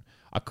Corden.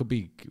 I could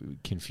be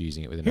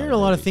confusing it with another Hearing a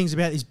lot of movie. things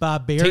about this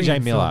Barbarian. TJ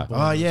film, Miller. by the way.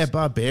 Oh, yeah,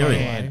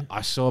 Barbarian. Man,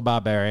 I saw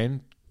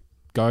Barbarian.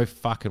 Go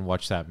fucking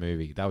watch that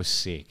movie. That was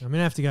sick. I'm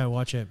gonna have to go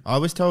watch it. I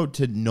was told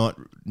to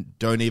don't.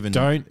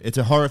 It's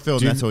a horror film.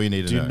 Do- That's all you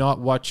need to know. Do not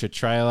watch a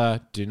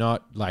trailer. Do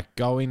not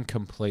go in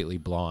completely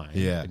blind.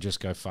 Yeah. And just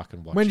go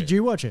fucking watch it. When did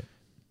you watch it?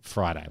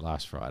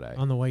 Last Friday.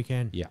 On the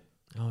weekend. Yeah.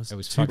 I was It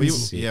was too fucking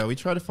busy. sick. we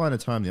tried to find a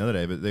time the other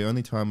day, but the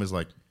only time was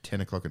like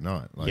 10 o'clock at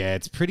night. Like, Yeah,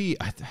 it's pretty.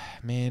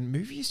 Man,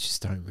 movies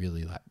just don't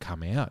really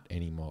come out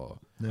anymore.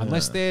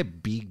 Unless they're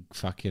big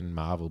fucking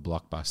Marvel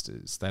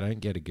blockbusters. They don't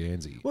get a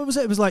Guernsey. What was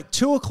it? It was like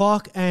 2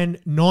 o'clock and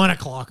 9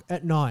 o'clock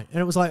at night. And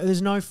it was like,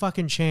 there's no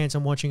fucking chance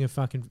I'm watching a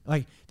fucking,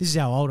 like, this is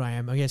how old I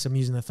am. I guess I'm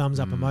using the thumbs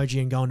up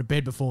emoji and going to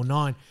bed before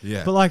 9.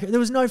 Yeah. But like, there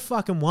was no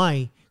fucking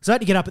way. Because I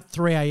had to get up at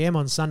 3 a.m.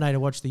 on Sunday to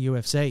watch the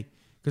UFC.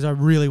 Because I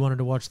really wanted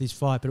to watch this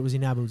fight, but it was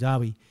in Abu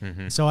Dhabi.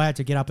 So I had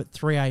to get up at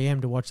 3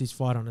 a.m. to watch this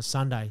fight on a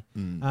Sunday.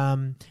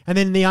 And then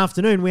in the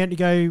afternoon, we had to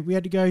go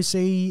meet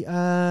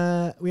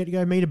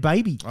a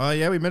baby. Oh,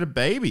 yeah, we met a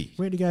baby.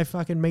 We had to go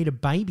fucking meet a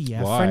baby.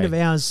 A Why? friend of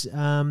ours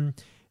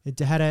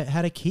had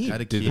a kid.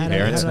 Had a Did kid. the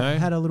parents know?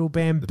 Had a little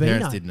bambino. The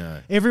parents did know.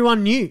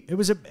 Everyone knew. It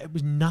was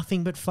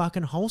nothing but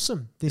fucking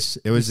wholesome.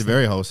 It was a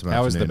very wholesome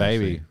How was the afternoon,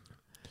 baby? actually.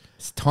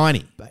 It's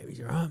tiny.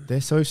 babies, right?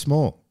 They're so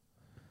small.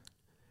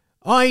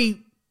 I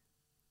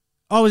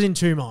was in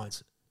two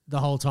minds the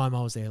whole time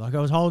I was there. Like I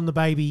was holding the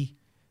baby,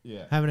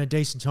 having a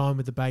decent time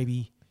with the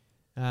baby.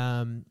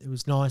 It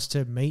was nice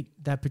to meet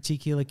that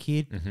particular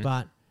kid,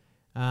 but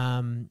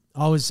I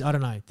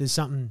don't know. There's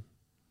something.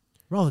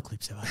 Roll the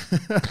clips,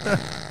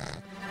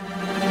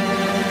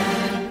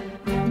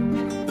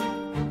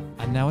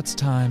 And now it's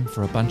time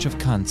for A Bunch of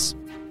Cunts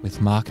with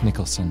Mark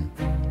Nicholson.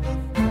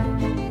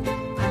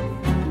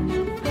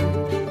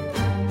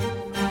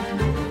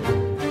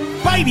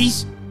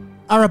 Babies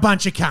are a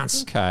bunch of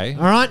cunts. Okay.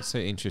 All right. So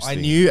interesting.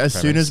 I knew as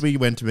soon premise. as we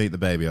went to meet the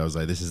baby, I was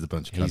like, this is the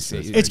bunch of cunts.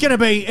 It's going to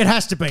be, it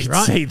has to be,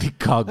 right? See the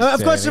cogs. I've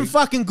got there. some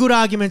fucking good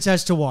arguments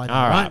as to why, though,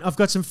 All right? right. I've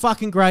got some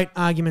fucking great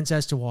arguments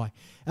as to why.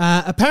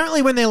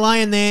 Apparently, when they're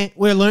laying there,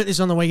 we learnt this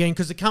on the weekend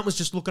because the cunt was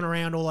just looking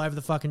around all over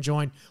the fucking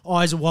joint.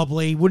 Eyes are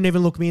wobbly, wouldn't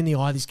even look me in the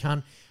eye, this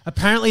cunt.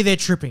 Apparently they're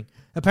tripping.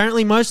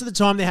 Apparently most of the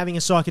time they're having a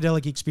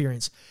psychedelic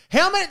experience.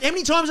 How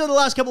many times over the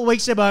last couple of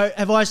weeks have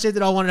I said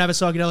that I wanted to have a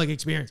psychedelic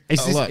experience?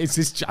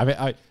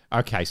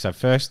 Okay, so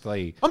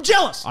firstly... I'm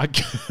jealous. I'm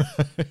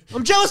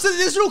jealous that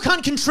this little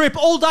cunt can trip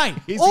all day.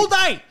 All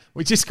day.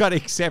 We just got to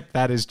accept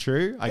that as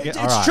true.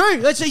 It's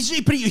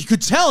true. But you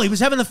could tell he was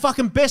having the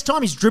fucking best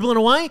time. He's dribbling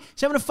away.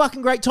 He's having a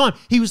fucking great time.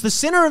 He was the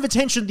center of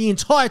attention the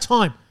entire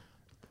time.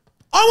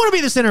 I want to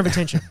be the center of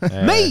attention.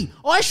 Me.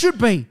 I should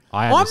be.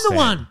 I'm the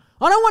one.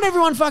 I don't want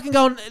everyone fucking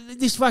going,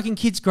 this fucking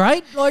kid's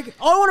great. Like,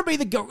 I want to be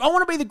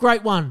the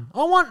great one.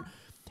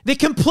 They're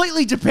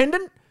completely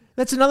dependent.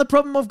 That's another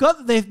problem I've got.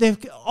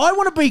 I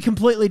want to be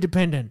completely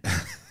dependent. Do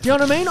you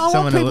know what I mean? I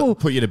want people to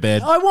put you to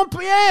bed. I want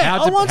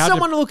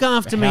someone to look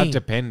after me. How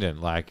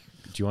dependent? Like,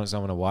 do you want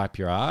someone to wipe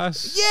your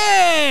ass?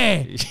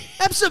 Yeah,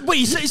 absolutely. But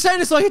you're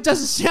saying it's like it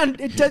doesn't sound.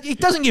 It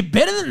doesn't get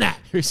better than that.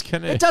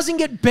 It doesn't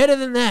get better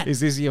than that. Is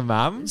this your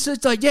mum? So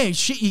it's like, you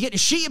get to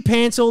shit your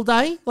pants all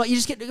day. Like you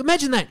just get to,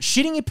 imagine that,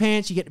 shitting your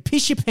pants. You get to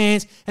piss your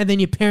pants, and then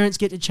your parents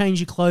get to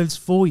change your clothes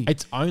for you.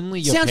 It's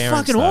only your Sounds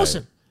parents. fucking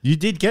awesome. You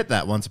did get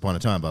that once upon a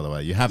time, by the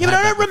way. You have. Yeah, but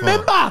I don't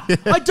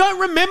remember. I don't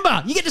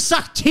remember. You get to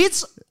suck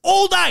tits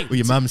all day. Well,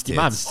 your mum's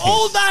tits.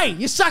 All day.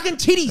 You're sucking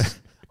titties.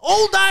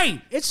 All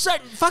day. It's so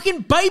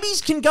fucking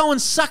babies can go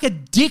and suck a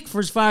dick for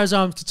as far as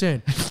I'm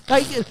concerned.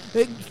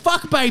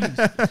 Fuck babies.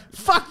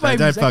 Fuck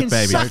babies. Don't fuck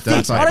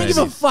babies. I don't give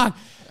a fuck.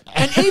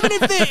 And even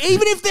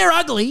if they're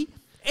ugly,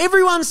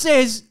 everyone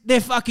says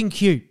they're fucking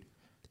cute.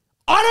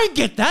 I don't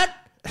get that.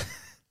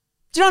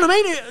 Do you know what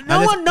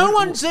I mean? No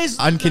one says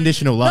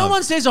unconditional love. No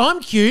one says I'm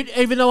cute,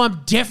 even though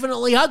I'm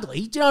definitely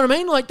ugly. Do you know what I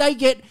mean? Like they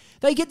get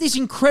this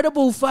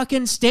incredible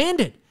fucking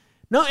standard.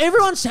 No,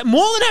 everyone's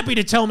more than happy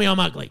to tell me I'm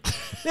ugly.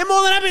 They're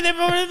more than happy.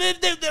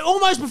 They're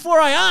almost before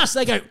I ask,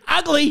 they go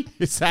ugly.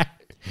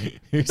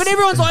 But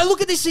everyone's like, I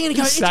look at this thing and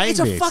go, it's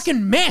a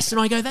fucking mess,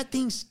 and I go, that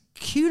thing's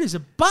cute as a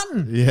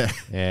button. Yeah.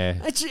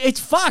 It's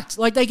fucked.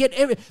 Like they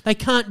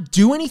can't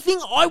do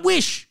anything. I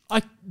wish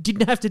I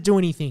didn't have to do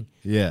anything.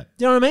 Yeah.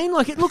 Do you know what I mean?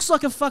 Like it looks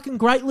like a fucking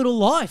great little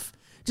life,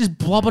 just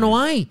blobbing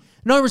away.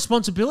 No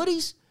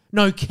responsibilities,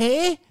 no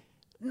care,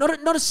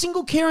 not a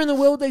single care in the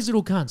world. These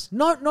little cunts,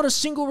 not a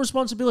single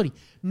responsibility,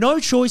 no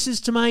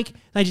choices to make.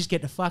 They just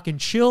get to fucking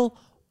chill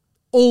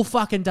all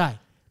fucking day.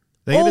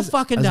 They all get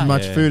fucking day. As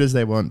much food as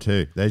they want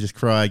too. They just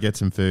cry, get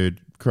some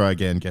food, cry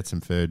again, get some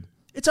food.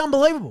 It's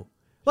unbelievable.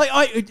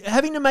 Like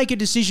having to make a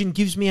decision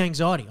gives me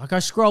anxiety. Like I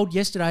scrolled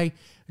yesterday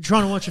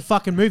trying to watch a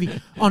fucking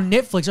movie on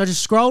Netflix. I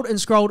just scrolled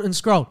and scrolled and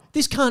scrolled.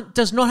 This cunt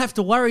does not have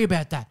to worry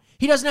about that.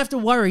 He doesn't have to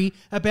worry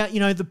about,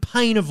 the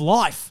pain of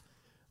life.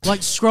 Like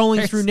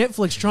scrolling through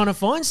Netflix trying to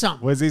find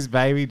something. Was this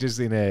baby just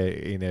in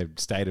a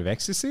state of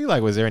ecstasy?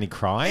 Like, was there any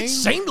crying? It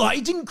seemed like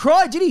he didn't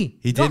cry, did he?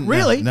 He didn't. Not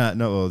really. No,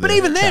 not all. But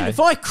even then, if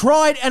I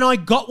cried and I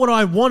got what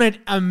I wanted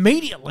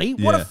immediately,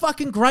 what a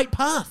fucking great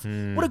path.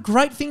 What a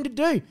great thing to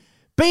do.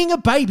 Being a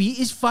baby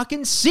is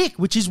fucking sick,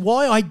 which is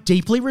why I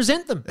deeply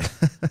resent them.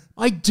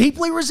 I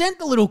deeply resent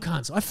the little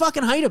cunts. I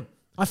fucking hate them.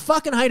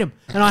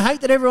 And I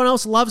hate that everyone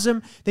else loves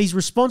them. These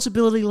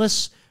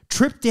responsibilityless,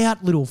 tripped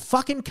out little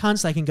fucking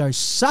cunts. They can go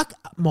suck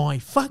my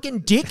fucking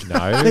dick.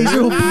 No. These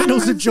little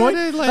bundles of joy.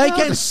 They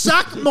can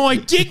suck my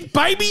dick.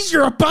 Babies,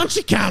 you're a bunch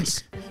of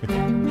cunts.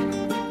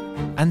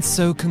 And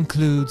so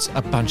concludes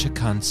A Bunch of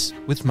Cunts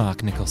with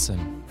Mark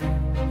Nicholson.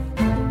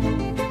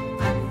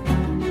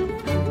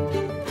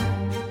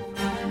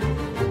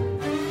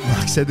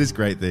 Mark said this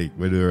great thing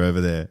when we were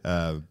over there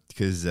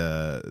because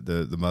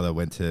the mother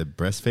went to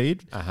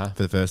breastfeed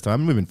for the first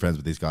time. We've been friends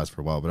with these guys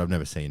for a while, but I've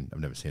never seen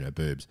her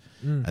boobs.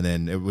 And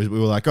then we were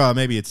like, oh,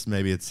 maybe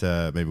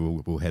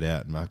we'll head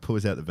out. And Mark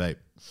pulls out the vape,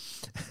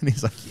 and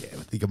he's like, yeah,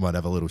 I think I might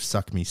have a little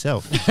suck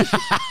myself.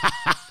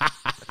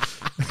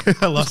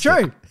 It's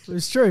true.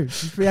 It's true.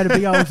 We had a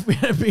big old. We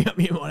had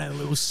a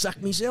little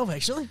suck myself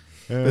actually.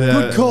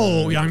 Good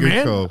call, young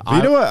man. Call. But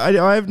you know what?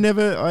 I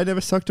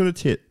never sucked on a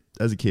tit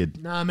as a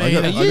kid. Nah, me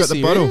I got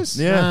the bottle.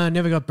 Yeah. Nah,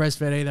 never got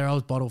breastfed either. I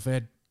was bottle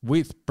fed.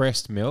 With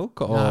breast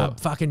milk or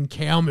fucking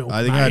cow milk.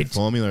 I think mate. I had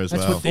formula as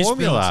That's well. what this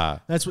Formula.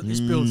 builds. That's what this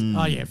builds.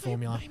 Oh yeah,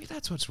 formula. Maybe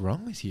that's what's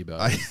wrong with you, bro.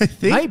 I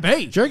think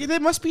Maybe. Do you reckon there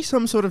must be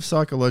some sort of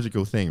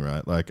psychological thing,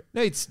 right? Like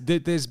No,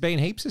 there's been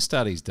heaps of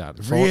studies done.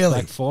 Really?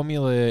 Like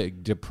formula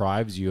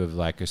deprives you of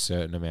like a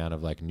certain amount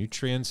of like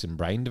nutrients and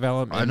brain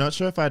development. I'm not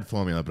sure if I had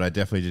formula, but I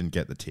definitely didn't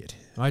get the tit.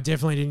 I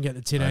definitely didn't get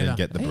the tit I either. didn't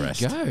get the There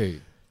breast. you go.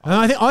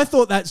 And I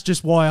thought that's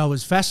just why I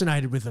was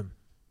fascinated with them.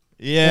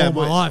 Yeah, all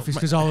my life is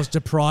because I was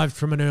deprived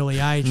from an early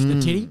age the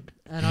titty,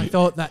 and I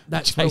thought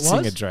that's what it Chasing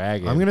was. a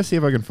dragon. I'm gonna see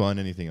if I can find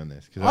anything on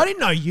this. I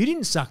didn't know you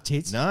didn't suck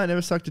tits. No, I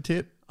never sucked a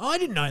tit. I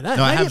didn't know that.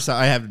 No, I Maybe have.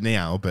 I have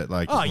now, but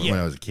like Oh, yeah. when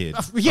I was a kid.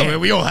 yeah. I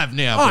mean, we all have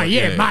now. Oh but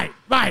yeah,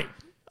 mate.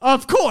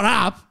 I've caught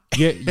up.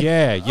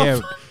 Yeah.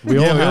 We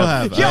all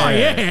have.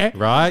 Yeah.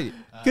 Right?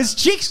 Because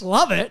chicks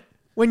love it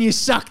when you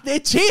suck their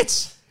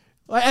tits.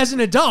 Like, as an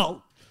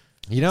adult,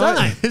 You know don't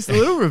what? they? It's a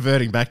little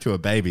reverting back to a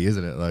baby,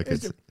 isn't it? Like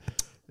it's.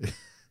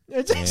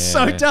 It's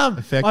so dumb.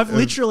 Effect I've of-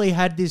 literally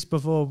had this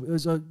before. It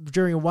was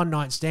during a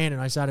one-night stand, and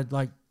I started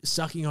like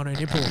sucking on her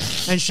nipple,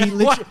 and she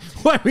literally,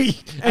 What were you?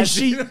 and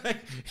she, What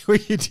were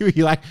you doing?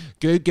 You like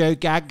go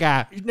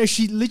gaga? no,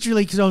 she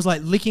literally, because I was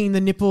like licking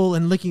the nipple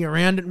and licking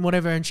around it and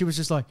whatever, and she was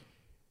just like,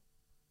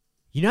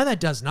 you know that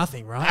does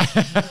nothing, right?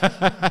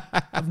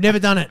 I've never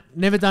done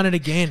it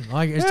again.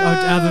 Like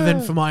other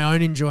than for my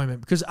own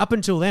enjoyment, because up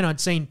until then I'd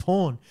seen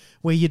porn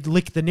where you'd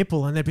lick the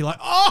nipple and they'd be like,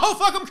 "Oh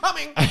fuck, I'm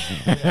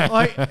coming!"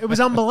 Like it was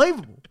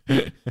unbelievable.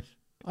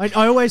 I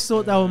always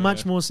thought they were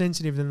much more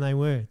sensitive than they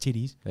were,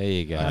 titties. There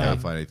you go. I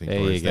can't find anything There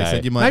for you us. go. They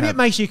said you might Maybe have, it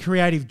makes you a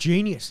creative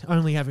genius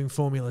only having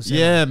formulas.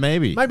 yeah,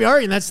 maybe. Maybe I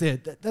reckon that's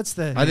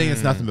the. I think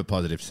it's nothing but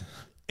positives.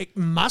 It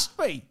must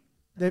be.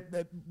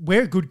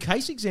 We're good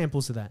case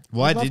examples of that.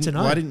 Why I'd love to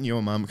know. didn't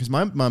your mum? Because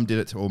my mum did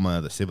it to all my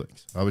other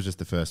siblings. I was just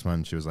the first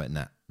one. She was like,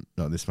 "Nah,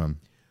 not this one."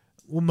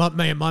 Well,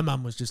 my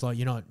mum was just like,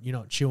 you're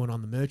not chewing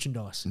on the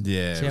merchandise.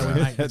 Yeah, That's how we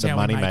right. make, that's The how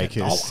money we make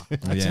makers.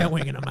 $1. That's Yeah. how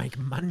we're gonna make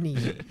money.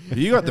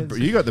 You got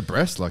the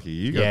breast, Lucky.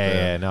 You got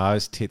Yeah, no, I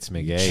was tits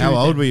McGee. How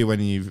old were you when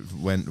you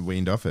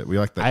weaned off it? Were you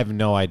like the I have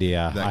no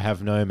idea. That- I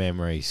have no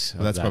memories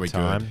of that's that probably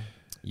time. good.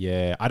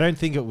 Yeah, I don't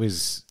think it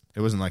was.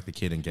 It wasn't like the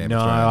kid in Game No,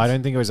 of Thrones. I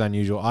don't think it was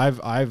unusual.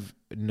 I've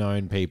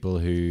known people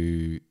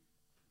who,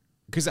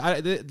 because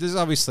there's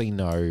obviously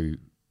no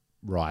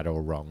right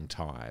or wrong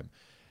time.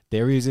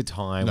 There is a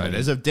time. No, when,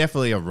 there's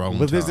definitely a wrong.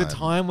 well, there's a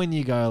time when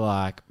you go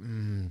like,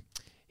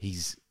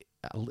 he's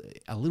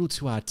a little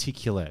too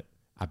articulate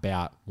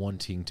about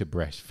wanting to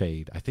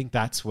breastfeed. I think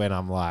that's when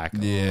I'm like,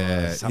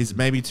 Yeah, something- he's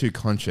maybe too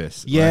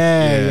conscious. Like,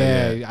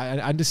 yeah. I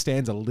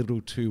understands a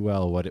little too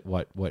well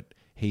what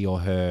he or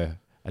her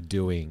are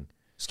doing.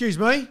 Excuse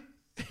me.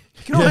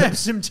 Can I have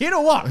some tit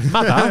or what?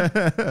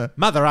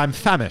 Mother, I'm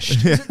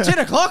famished. Is it 10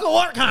 o'clock or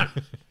what? Can't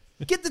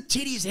get the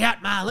titties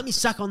out, ma. Let me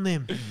suck on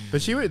them.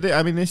 But she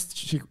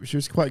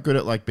was quite good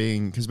at like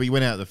being, because we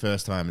went out the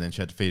first time and then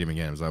she had to feed him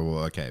again. I was like, well,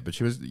 okay, but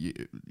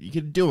you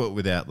could do it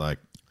without like.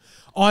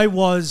 I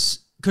was,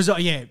 because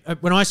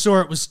when I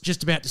saw it was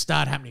just about to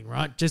start happening,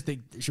 right?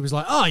 She was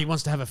like, oh, he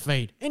wants to have a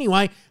feed.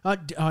 Anyway,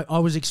 I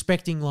was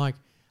expecting like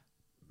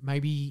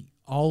maybe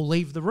I'll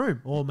leave the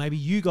room, or maybe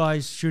you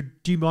guys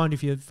should. Do you mind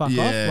if you fuck off?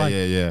 Like,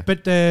 Yeah.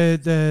 But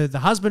the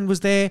husband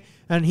was there,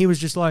 and he was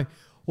just like,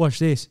 "Watch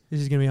this. This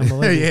is gonna be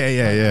unbelievable."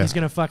 Yeah. He's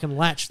gonna fucking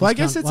latch. Well, I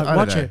this guess cunt. it's- like, I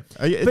watch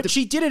don't know. it. But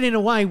she did it in a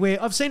way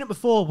where I've seen it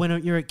before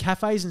when you're at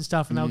cafes and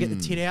stuff, and they'll get the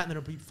tit out and then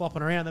it'll be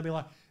flopping around. They'll be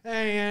like,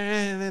 "Hey,"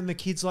 and then the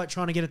kid's like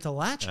trying to get it to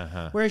latch.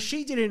 Whereas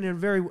she did it in a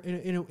very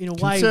in a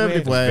way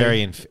Conservative where way.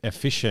 Very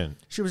efficient.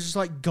 she was just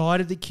like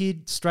guided the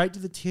kid straight to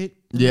the tit.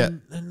 Yeah.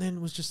 And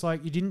then was just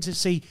like, you didn't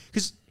just see,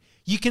 because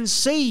you can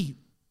see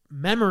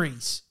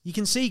memories, you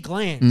can see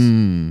glands,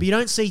 but you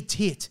don't see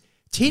tit.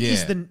 Tit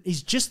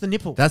is just the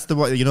nipple. That's the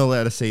one you're not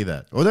allowed to see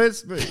that. Although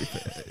it's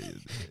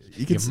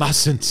you You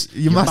mustn't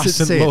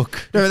see look.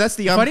 It. No, that's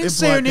the if I didn't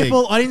see her impolite thing.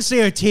 nipple, I didn't see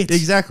her tits.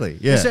 Exactly.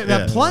 Yeah. So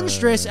yeah. plunge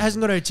dress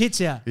hasn't got her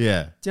tits out.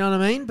 Yeah. Do you know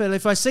what I mean? But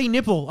if I see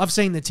nipple, I've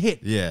seen the tit.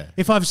 Yeah.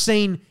 If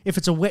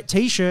it's a wet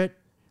t-shirt,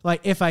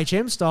 like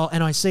FHM style,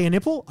 and I see a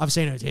nipple, I've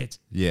seen her tits,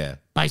 Yeah.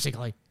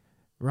 basically.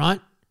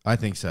 Right? I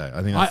think so.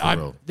 I think that's the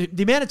rule.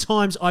 The amount of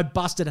times I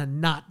busted a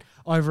nut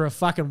over a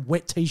fucking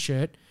wet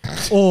t-shirt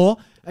or,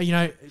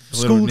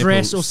 school nipple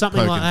dress or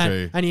something like that,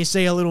 poking through. and you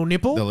see a little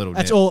nipple, The little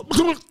that's nip. all.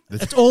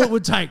 That's all it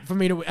would take for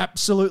me to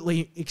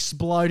absolutely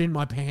explode in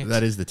my pants.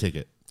 That is the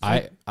ticket.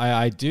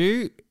 I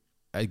do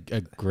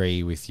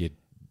agree with you,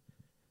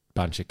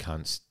 bunch of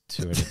cunts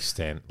to an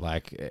extent.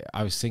 Like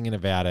I was thinking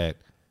about it,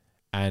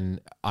 and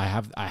I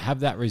have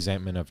that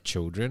resentment of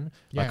children.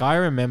 Like Yeah. I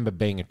remember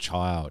being a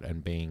child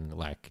and being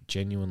like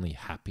genuinely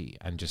happy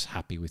and just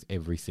happy with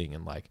everything,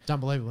 and like It's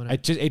unbelievable,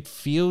 isn't it? it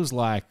feels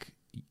like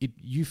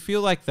you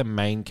feel like the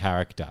main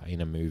character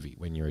in a movie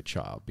when you're a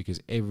child, because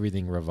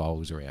everything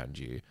revolves around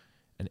you,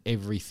 and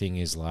everything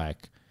is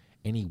like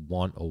any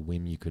want or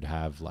whim you could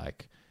have.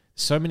 Like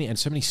so many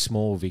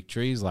small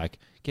victories, like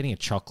getting a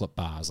chocolate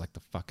bar is like the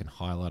fucking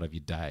highlight of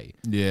your day.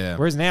 Yeah.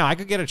 Whereas now I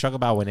could get a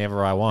chocolate bar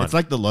whenever I want. It's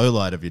like the low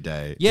light of your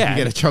day. Yeah. If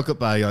you get a chocolate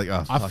bar, you're like,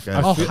 oh, fuck.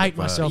 I'll feel- hate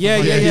myself. yeah.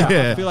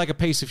 Yeah. I feel like a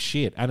piece of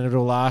shit, and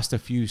it'll last a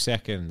few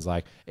seconds.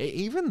 Like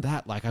even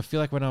that, like I feel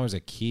like when I was a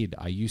kid,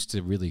 I used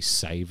to really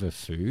savor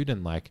food,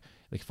 and like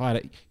if I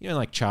had,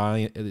 like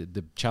Charlie in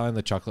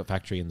the Chocolate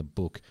Factory in the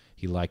book,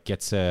 he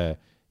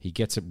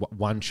gets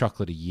one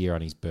chocolate a year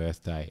on his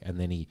birthday, and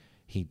then he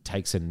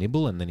takes a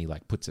nibble and then he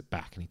like puts it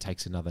back, and he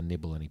takes another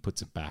nibble and he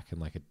puts it back,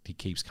 and like he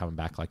keeps coming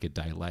back like a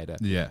day later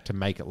to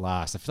make it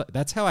last. I feel like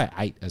that's how I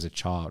ate as a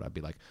child. I'd be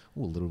like,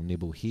 oh, a little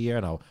nibble here,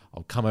 and I'll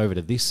come over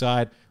to this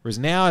side. Whereas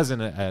now as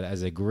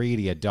a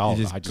greedy adult,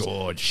 You just I just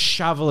gorge.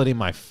 shovel it in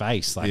my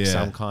face like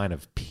some kind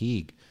of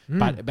pig.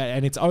 But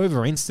and it's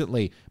over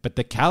instantly, but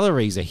the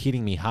calories are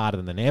hitting me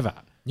harder than ever.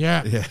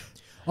 Yeah. Yeah.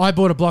 I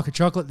bought a block of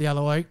chocolate the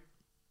other week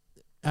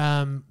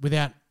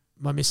without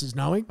my missus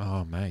knowing.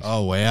 Oh, mate.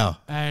 Oh, wow.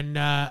 And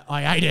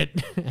I ate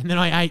it, and then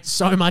I ate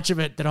so much of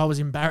it that I was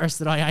embarrassed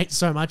that I ate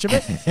so much of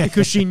it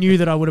because she knew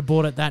that I would have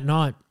bought it that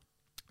night.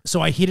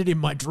 So I hid it in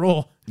my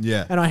drawer.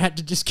 Yeah. And I had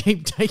to just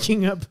keep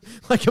taking up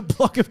like a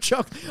block of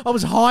chocolate. I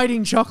was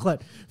hiding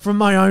chocolate from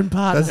my own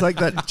partner. That's like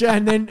that.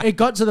 And then it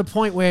got to the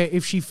point where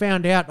if she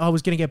found out I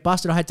was going to get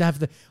busted, I had to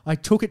have I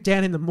took it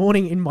down in the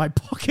morning in my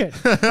pocket,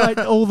 like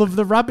all of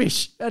the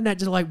rubbish, and had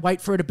to like wait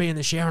for her to be in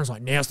the shower. I was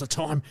like, now's the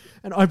time,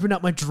 and open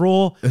up my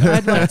drawer. I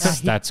had, like,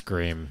 That's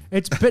grim.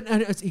 and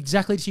it's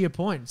exactly to your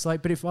point. It's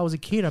like, but if I was a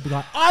kid, I'd be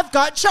like, I've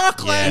got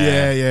chocolate.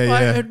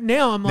 Yeah. And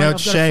now I'm like, Now I've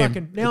it's got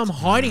shame. now I'm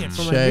hiding it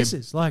from my Shame.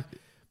 missus. Like,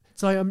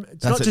 it's like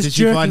it's not Did just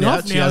she find jerking out?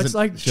 off She now. hasn't- It's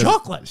like she hasn't-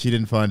 chocolate. She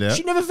didn't find out.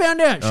 She never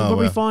found out. She'll Oh,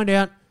 probably wow. find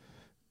out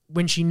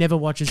when she never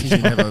watches She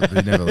this. never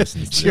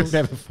listens to She'll this.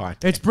 never find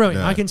It's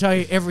brilliant. No. I can tell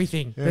you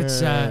everything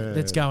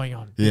that's going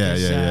on.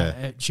 Yeah,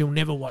 Because, she'll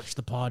never watch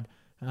the pod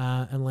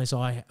unless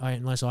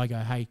I go,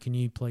 hey, can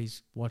you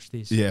please watch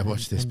this? Yeah,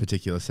 watch this And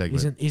particular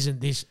segment. Isn't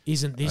this I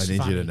need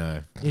funny? you to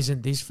know.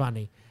 Isn't this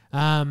funny?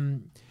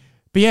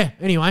 But yeah,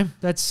 anyway,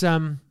 that's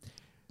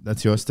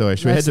That's your story.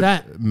 Should we head That's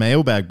to that.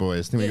 mailbag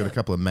boys? I think we got a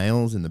couple of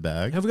mails in the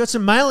bag. have we got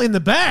some mail in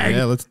the bag?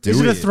 Yeah, let's do Is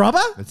it a it.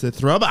 throbber? It's a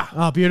throbber.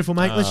 Oh, beautiful,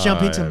 mate. Let's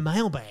jump into yeah.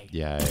 mailbag.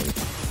 Yay.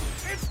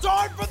 It's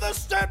time for the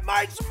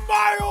Stepmates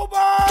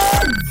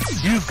Mailbag!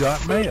 You've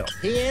got mail.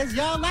 Here's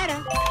your letter.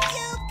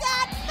 You've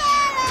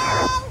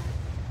got mail.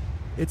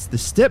 It's the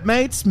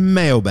Stepmates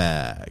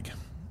mailbag.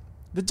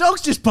 The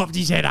dog's just popped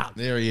his head up.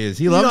 There he is.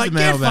 He loves like, the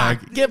 "Get mailbag.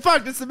 fucked." Get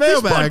fucked. It's the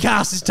This mailbag.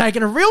 podcast has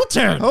taken a real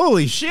turn.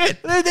 Holy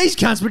shit. These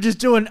cunts were just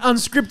doing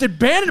unscripted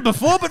banter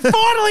before, but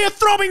finally a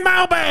throbbing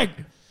mailbag.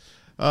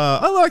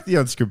 I like the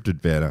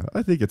unscripted banner.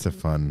 I think it's a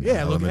fun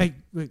Yeah, look, element.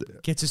 hey,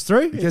 it gets us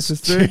through. Gets us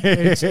through.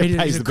 It's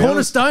Pays a the bills.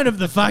 cornerstone of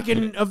the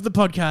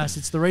podcast.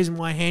 It's the reason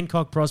why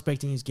Hancock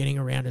Prospecting is getting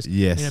around us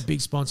Yes. in a big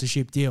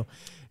sponsorship deal.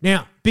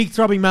 Now, big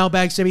throbbing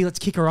mailbag, Sebi. Let's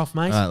kick her off,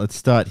 mate. All right, let's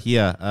start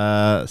here.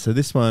 So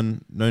this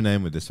one, no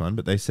name with this one,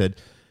 but they said,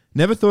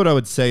 never thought I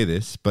would say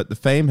this, but the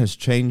fame has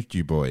changed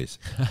you boys.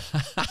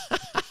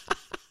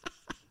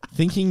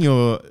 Thinking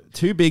you're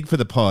too big for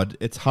the pod,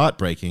 it's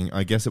heartbreaking.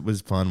 I guess it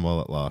was fun while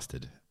it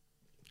lasted.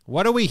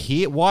 What are we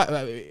here? What?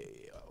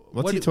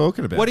 What's he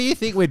talking about? What do you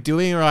think we're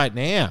doing right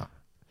now?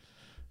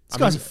 this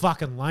guy's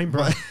fucking lame,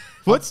 bro.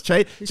 What's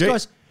changed? This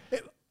guy's,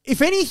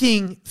 if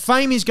anything,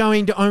 fame is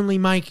going to only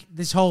make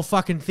this whole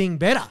fucking thing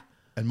better.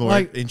 And more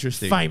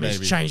interesting, Fame has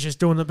maybe. changed us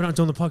doing the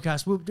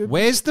podcast.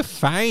 Where's the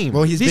fame?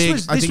 Well, he's This being.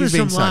 was- I this think was he's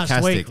being from last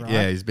sarcastic. week, right?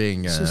 Yeah, he's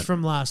being This is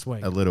from last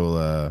week. a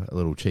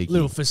little cheeky.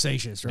 Little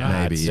facetious,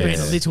 right? Maybe, It's yeah. been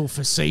a little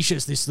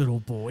facetious, this little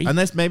boy.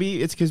 Unless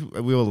maybe it's because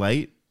we were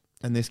late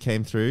and this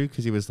came through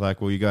because he was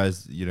like, "Well, you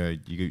guys,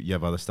 you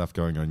have other stuff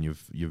going on.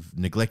 You've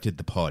neglected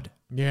the pod,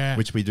 Yeah.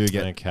 which we do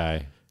get.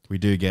 Okay. We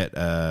do get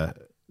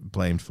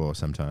blamed for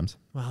sometimes."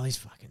 Well, these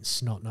fucking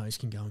snot nose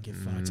can go and get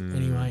fucked.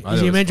 Anyway, I is thought he,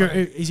 a it was member,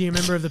 funny. is he a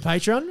member of the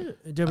Patreon?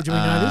 Do we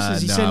know this?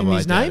 Is he no, sending but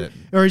his I doubt name?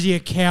 it. Or is he a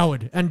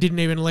coward and didn't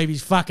even leave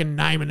his fucking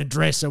name and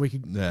address so we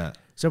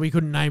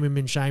couldn't name him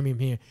and shame him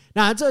here?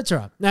 No, it's all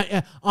right.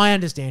 No, I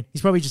understand.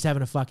 He's probably just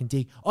having a fucking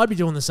dig. I'd be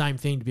doing the same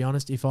thing, to be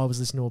honest, if I was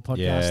listening to a podcast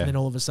Yeah. and then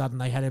all of a sudden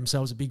they had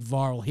themselves a big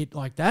viral hit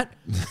like that.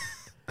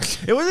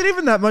 It wasn't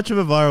even that much of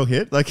a viral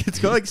hit. Like it's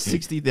got like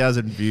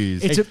 60,000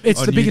 views. It's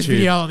on the biggest YouTube.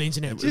 video on the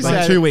internet. Just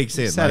like 2 weeks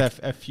in. Just had like-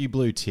 a few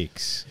blue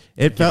ticks.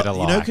 It Give felt, it a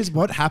like. because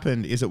what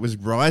happened is it was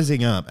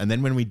rising up, and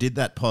then when we did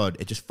that pod,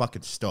 it just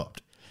fucking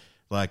stopped.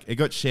 Like it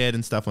got shared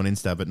and stuff on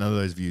Insta, but none of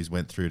those views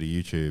went through to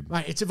YouTube.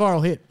 Mate, it's a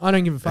viral hit. I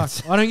don't give a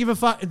fuck. I don't give a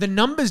fuck. The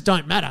numbers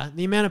don't matter.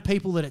 The amount of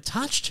people that it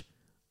touched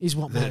is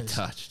what That it matters.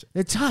 touched.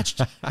 They're touched.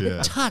 Yeah.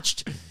 They're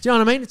touched. Do you know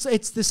what I mean?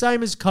 It's the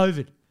same as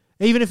COVID.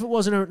 Even if it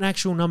wasn't an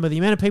actual number, the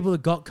amount of people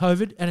that got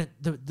COVID and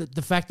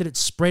the fact that it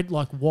spread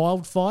like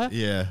wildfire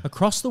Yeah.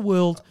 across the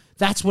world,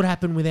 that's what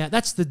happened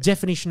that's the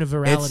definition of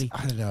virality.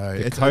 I don't know.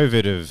 The It's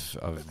COVID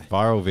of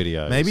viral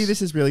videos. Maybe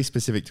this is really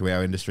specific to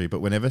our industry, but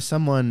whenever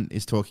someone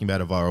is talking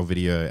about a viral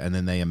video and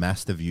then they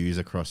amass the views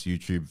across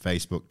YouTube,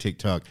 Facebook,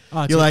 TikTok,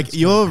 Oh, you're like, it's-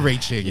 you're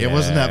reaching. It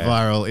wasn't that Yeah.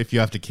 viral if you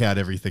have to count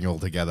everything all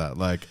together.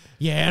 Like,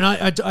 Yeah, and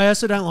I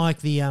also don't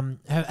like the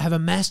have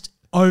amassed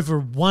over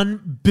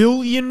 1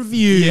 billion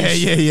views.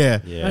 yeah.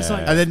 Yeah. That's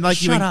like- And then like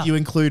Shut up. you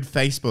include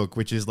Facebook,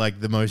 which is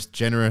like the most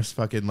generous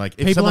fucking like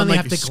if People someone only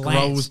like have to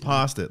scrolls glance.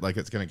 past it, like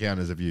it's gonna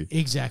count as a view.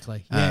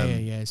 Exactly.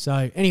 Yeah.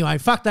 So anyway,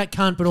 fuck that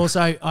cunt, but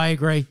also I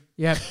agree.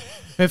 Yep.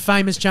 Her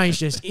fame has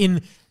changed us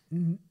in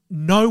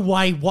no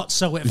way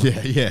whatsoever.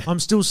 Yeah. I'm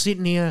still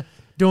sitting here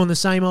doing the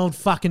same old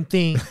fucking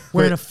thing,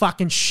 wearing a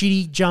fucking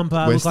shitty jumper.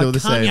 We're Look like still the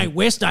Kanye same.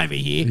 West over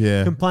here,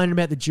 Yeah. complaining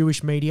about the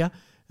Jewish media.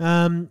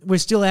 We're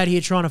still out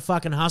here trying to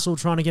fucking hustle,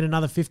 trying to get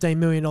another $15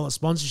 million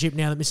sponsorship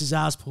now that Mrs.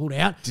 R's pulled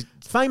out.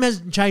 Fame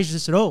hasn't changed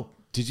us at all.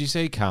 Did you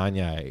see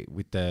Kanye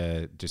with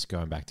just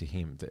going back to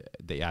him,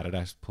 the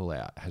Adidas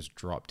pullout has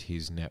dropped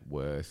his net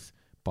worth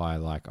by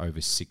like over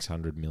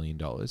 $600 million.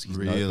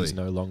 Really? He's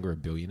no longer a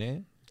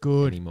billionaire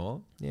Good.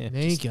 anymore. Yeah.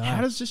 There you go. How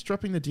does just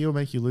dropping the deal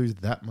make you lose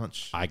that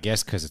much? I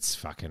guess because it's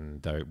fucking,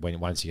 though,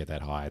 once you get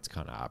that high, it's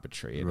kind of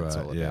arbitrary and it's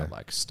Right, all yeah. about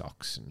like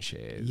stocks and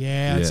shares.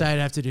 Yeah, I'd Yeah. say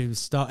it'd have to do with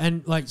stock,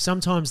 and like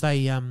sometimes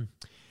they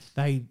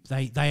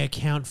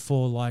account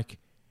for like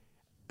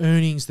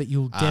earnings that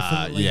you'll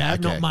definitely yeah, have,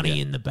 okay, not money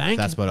yeah. in the bank.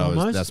 That's what I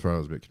almost. was. That's where I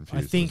was a bit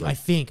confused. I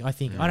think.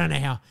 I don't know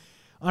how.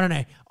 I don't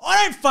know.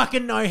 I don't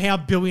fucking know how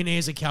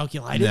billionaires are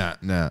calculated.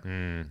 Nah.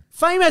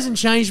 Fame hasn't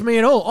changed me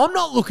at all. I'm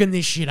not looking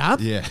this shit up.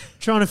 Yeah.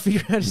 Trying to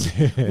figure out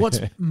what's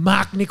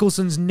Mark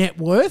Nicholson's net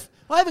worth.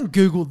 I haven't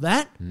Googled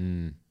that.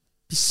 $6.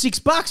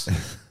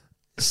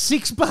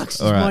 $6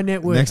 is All right. my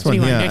net worth. Next one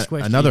Anyway, here. next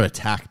question. Another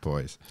attack,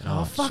 boys.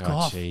 Oh, fuck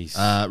off.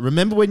 Jeez.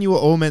 Remember when you were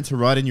all meant to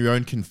write in your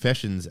own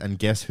confessions and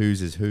guess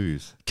whose is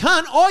whose?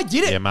 Cunt, I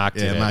did it. Yeah, Mark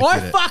did Yeah, it. Mark I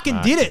did it. fucking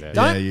Mark did did it. it.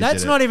 Don't. Yeah, you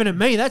That's did it. not even at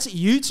me. That's at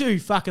you two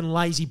fucking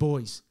lazy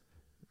boys.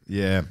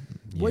 Yeah.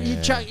 What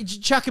you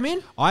chuck him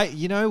in?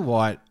 You know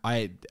what?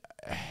 I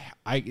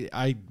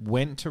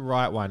went to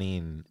write one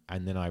in,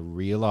 and then I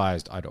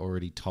realized I'd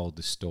already told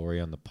the story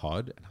on the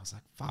pod, and I was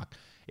like, fuck.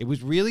 It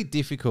was really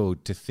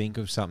difficult to think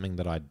of something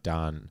that I'd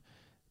done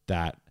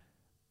that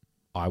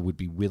I would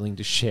be willing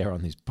to share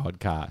on this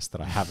podcast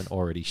that I haven't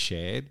already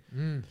shared.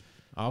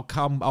 I'll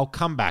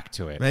come back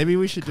to it. Maybe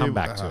we should come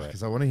back to it.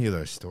 because I want to hear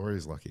those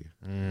stories, Lucky.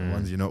 The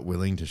ones you're not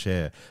willing to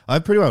share.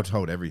 I've pretty well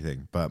told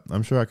everything, but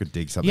I'm sure I could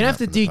dig something. You'd have out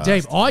to from the dig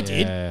deep. past. I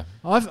did. Yeah.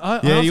 I've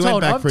you went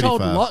told, back I've pretty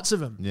told far. lots of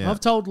them. Yeah. I've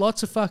told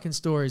lots of fucking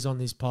stories on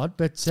this pod,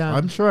 but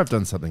I'm sure I've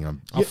done something.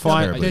 I'll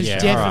find. terribly there's yeah,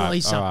 definitely all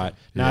right, something. All right.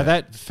 Now Yeah.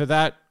 that for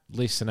that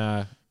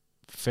listener,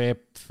 fair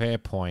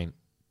point.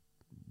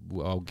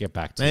 I'll get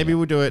back to Maybe you.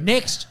 we'll do it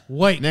next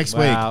week. next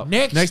Wow. week.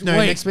 Next week.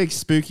 Next week's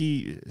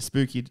spooky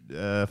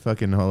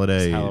fucking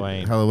holiday.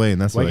 It's Halloween.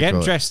 That's what We're I getting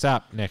call it. dressed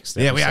up next.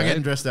 Yeah, we are episode.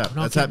 getting dressed up.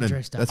 not That's getting happening.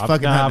 dressed up. That's I've,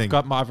 fucking no,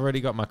 happening. I've already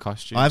got my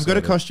costume. I've got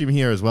a sorted. costume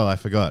here as well. I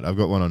forgot. I've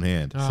got one on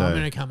hand. Oh, so I'm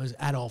going to come as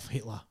Adolf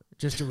Hitler.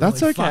 Just to really That's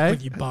fuck okay.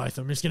 with you both.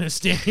 I'm just going to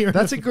stand here.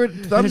 that's a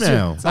good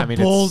thumbnail. I mean,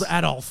 bald it's-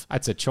 Adolf.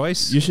 That's a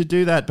choice. You should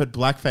do that, but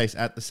blackface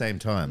at the same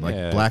time, like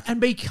Yeah. black. And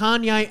be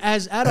Kanye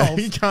as Adolf.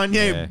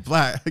 Kanye Yeah.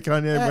 black.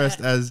 Kanye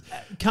breast as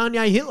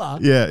Kanye Hitler.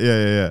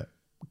 yeah.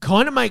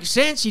 Kind of makes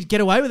sense. You'd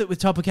get away with it with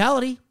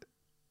topicality.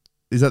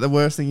 Is that the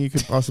worst thing you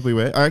could possibly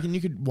wear? I reckon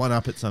you could one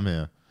up it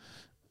somehow.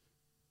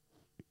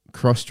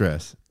 Cross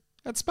dress.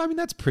 That's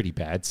pretty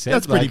bad. Seb.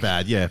 That's pretty Like,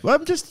 bad. Yeah. Well,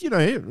 I'm just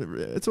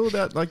it's all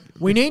about like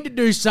We need to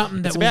do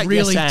something that It's will about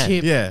really yes and.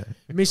 tip yeah.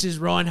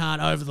 Mrs. Reinhardt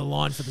over the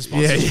line for the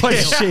sponsorship. What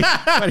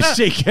is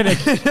she gonna?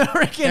 I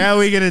reckon. How are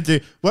we gonna do?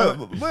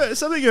 Well,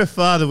 something your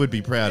father would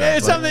be proud Yeah,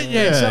 of. something really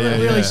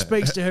yeah.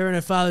 speaks to her and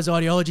her father's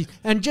ideology,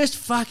 and just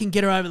fucking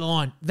get her over the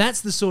line.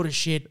 That's the sort of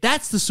shit.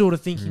 That's the sort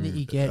of thinking that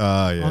you get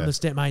Oh, yeah. on the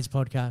Stepmates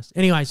podcast.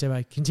 Anyway,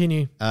 Sebo,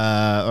 continue.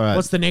 All right.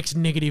 What's the next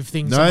negative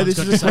thing? no, someone's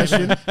this got is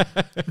a to say?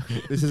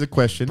 question. This is a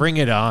question. Bring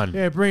it on.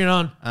 Yeah, bring it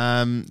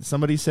on.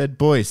 Somebody said,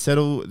 "Boys,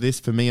 settle this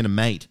for me and a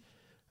mate.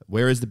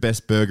 Where is the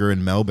best burger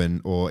in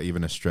Melbourne or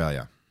even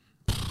Australia?"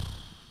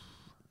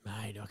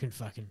 Mate, I can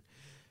fucking.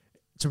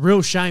 It's a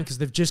real shame because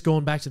they've just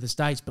gone back to the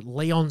States, but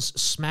Leon's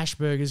Smash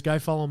Burgers, go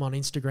follow them on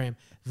Instagram.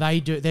 They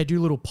do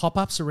little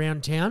pop-ups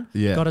around town.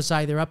 Yeah. Got to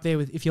say, they're up there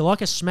with, if you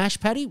like a smash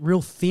patty,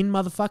 real thin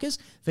motherfuckers,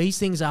 these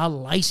things are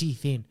lacy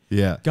thin.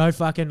 Yeah. Go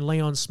fucking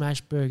Leon's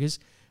Smash Burgers.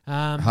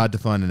 Hard to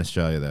find in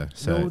Australia though.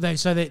 So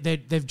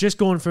They've just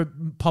gone for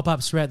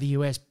pop-ups throughout the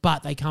US,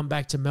 but they come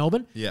back to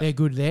Melbourne. Yeah. They're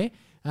good there.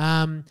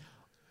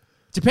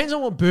 Depends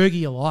on what burger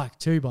you like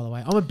too, by the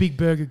way. I'm a big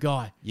burger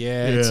guy.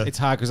 Yeah, Yeah. It's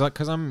hard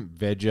because I'm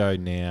veggie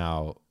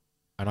now,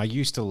 and I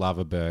used to love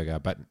a burger,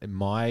 but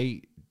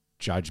my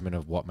judgment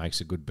of what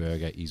makes a good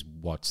burger is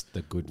what's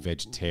the good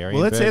vegetarian.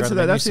 well, let's burger on answer the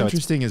that. menu, That's so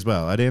interesting as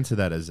well. I'd answer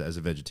that as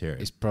a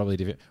vegetarian. It's probably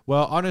different.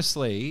 Well,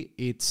 honestly,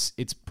 it's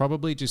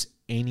probably just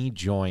any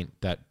joint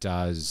that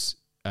does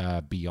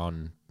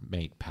Beyond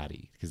Meat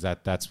patty because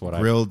that's what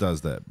Grill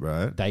does that,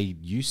 right? they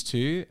used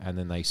to, and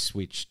then they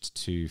switched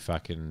to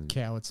fucking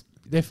Cowards.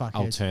 They're fuckheads.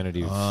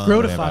 alternative.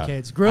 Grilled are whatever.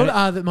 fuckheads. Grilled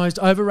are the most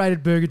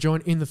overrated burger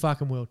joint in the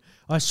fucking world.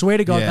 I swear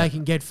to God, Yeah. they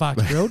can get fucked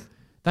grilled.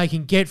 They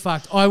can get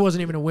fucked. I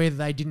wasn't even aware that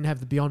they didn't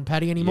have the Beyond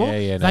Patty anymore.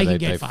 Yeah, no, they can they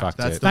get fucked fucked.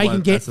 it. That's They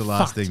can get That's the last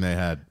fucked. thing they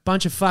had.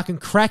 Bunch of fucking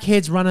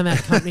crackheads running that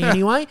company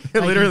anyway. They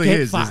can literally get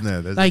is, fucked. isn't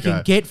it? There's They a can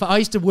guy. get fucked. I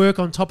used to work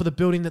on top of the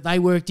building that they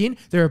worked in.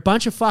 They're a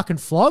bunch of fucking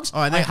flogs.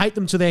 Oh, and I they- hate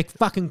them to their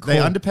fucking core. They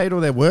underpaid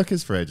all their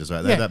workers for ages,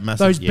 right? They Yeah, had that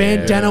massive. those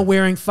bandana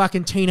wearing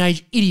fucking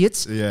teenage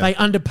idiots. Yeah. They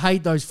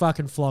underpaid those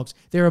fucking flogs.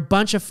 They're a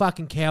bunch of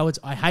fucking cowards.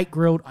 I hate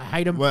grilled. I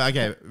hate them. Well,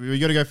 okay, we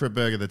got to go for a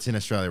burger that's in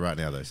Australia right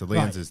now, though. So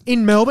Leon's is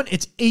In Melbourne,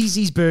 it's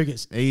Easy's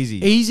Burgers. Easy.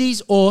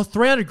 Easy's or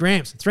 300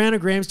 grams.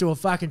 300 grams to a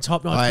fucking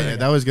top-notch burger.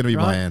 That was going to be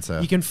my right? answer.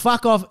 You can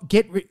fuck off.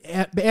 Get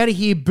out of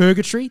here,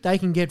 Burgertree. They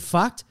can get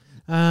fucked.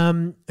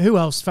 Who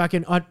else?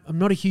 Fucking, I'm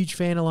not a huge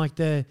fan of like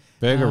the...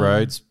 Burger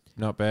Roads,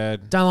 not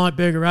bad. Don't like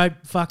Burger Road.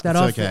 Fuck that It's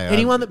off. okay,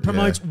 Anyone that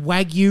promotes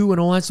Wagyu and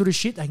all that sort of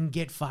shit, they can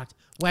get fucked.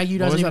 Wagyu what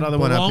doesn't was even that other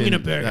one belong up in a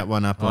burger. That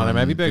one up Oh, on no,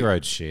 maybe Burger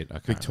Road's shit. I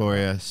can't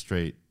Victoria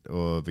Street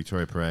or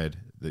Victoria Parade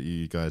that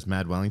you guys,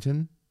 Mad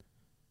Wellington?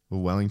 Or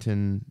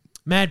Wellington?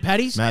 Mad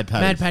Patties? Mad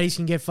Patties. Mad Patties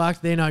can get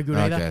fucked. They're no good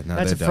Okay, either. no,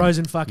 That's a they're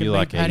frozen dumb. fucking You meat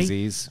like patty.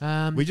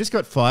 Easies? We just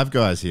got Five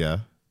Guys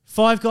here.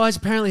 Five Guys,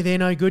 apparently they're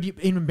no good.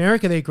 In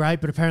America, they're great,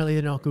 but apparently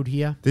they're not good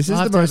here. This is I'll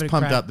the have to most give it a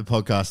pumped crack. up the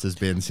podcast has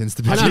been since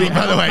the I know, beginning,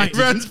 by the way. mate,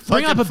 Everyone's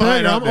bring up a fucking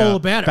fired burger. up I'm now. all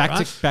about it. Back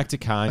right? to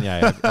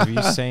Kanye. Have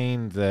you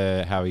seen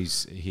how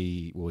his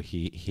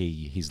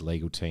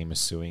legal team is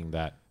suing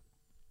that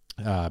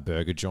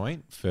burger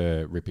joint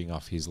for ripping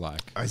off his like?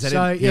 Oh, is that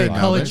So here in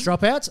college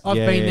Melbourne? dropouts. I've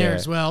Yeah, been there yeah.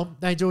 as well.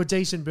 They do a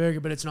decent burger,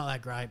 but it's not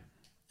that great.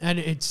 And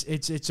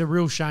it's a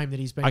real shame that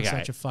he's been Okay.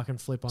 such a fucking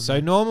flip on So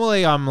that.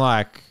 normally I'm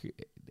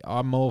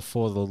all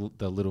for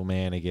the little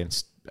man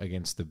against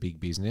the big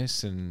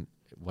business and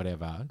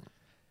whatever.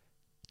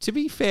 To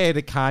be fair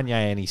to Kanye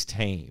and his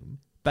team,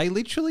 they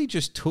literally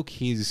just took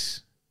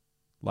his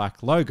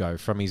like logo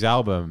from his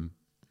album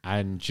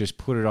and just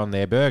put it on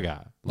their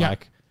burger, Yeah.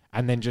 like,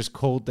 and then just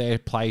called their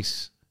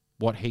place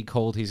what he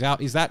called his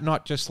album. Is that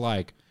not just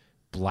like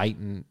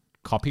blatant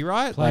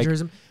copyright?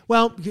 Plagiarism.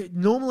 Well,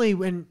 normally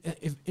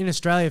if in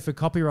Australia for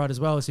copyright as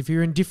well, is if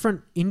you're in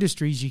different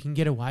industries, you can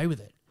get away with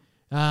it.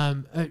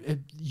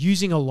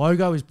 Using a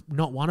logo is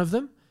not one of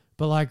them,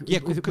 but like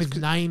with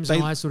names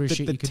and all that sort of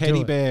shit, the you could teddy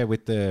do it. bear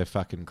with the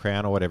fucking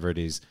crown or whatever it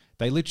is,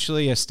 they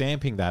literally are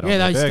stamping that on Yeah,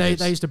 their they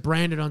burgers. used to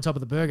brand it on top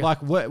of the burger. Like,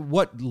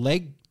 what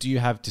leg do you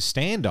have to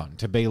stand on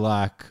to be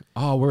like,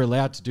 oh, we're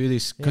allowed to do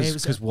this Yeah, it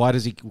was because why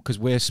does he? Because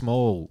we're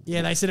small.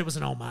 Yeah, they said it was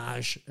an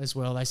homage as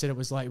well. They said it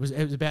was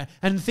about.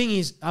 And the thing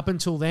is, up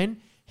until then,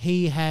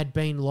 he had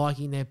been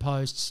liking their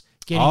posts,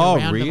 getting Oh,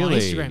 around them on really?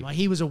 Instagram. Like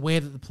he was aware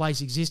that the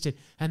place existed,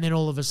 and then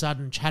all of a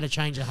sudden had a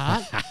change of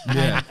heart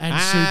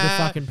and sued the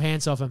fucking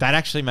pants off him. That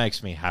actually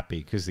makes me happy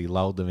because he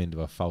lulled them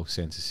into a false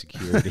sense of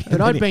security. But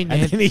I'd been there.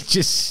 and then he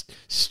just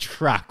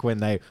struck when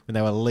they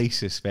were least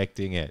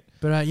suspecting it.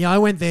 But I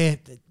went there,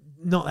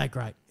 not that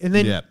great. And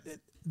then Yeah.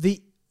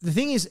 the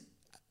thing is,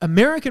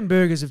 American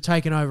burgers have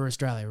taken over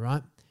Australia,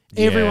 right?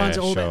 Everyone's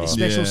all about this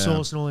sure. special Yeah.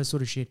 sauce and all that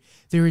sort of shit.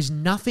 There is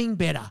nothing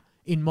better,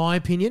 in my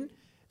opinion,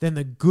 than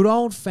the good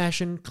old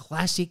fashioned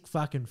classic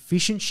fucking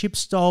fish and chip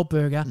style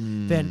burger.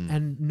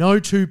 And no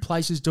two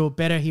places do it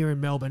better here in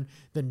Melbourne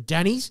than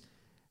Danny's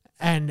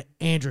and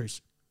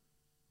Andrews.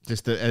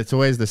 It's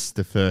always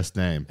the first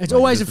name. It's Like,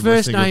 always a just one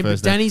first single name, but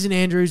first name. Danny's and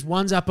Andrews.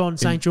 One's up on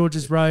St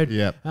George's Road.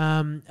 Yep.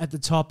 At the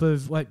top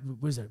of what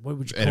was it? What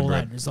would you call Edinburgh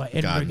that? It's like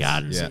Edinburgh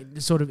Gardens,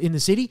 Gardens, sort of in the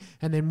city,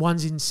 and then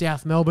one's in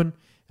South Melbourne,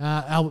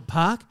 Albert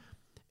Park.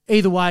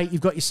 Either way,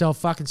 you've got yourself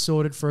fucking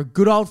sorted for a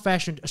good old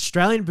fashioned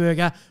Australian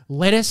burger,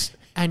 lettuce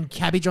and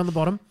cabbage on the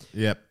bottom,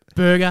 Yep.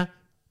 burger,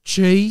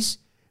 cheese,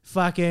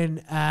 fucking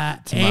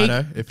Tomato,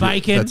 egg, if you-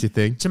 bacon, that's your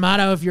thing.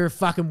 tomato if you're a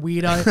fucking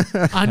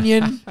weirdo,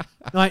 onion,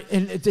 like,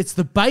 and it's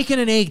the bacon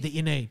and egg that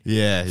you need.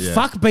 Yeah, yeah.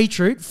 Fuck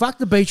beetroot. Fuck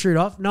the beetroot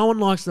off. No one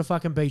likes the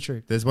fucking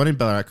beetroot. There's one in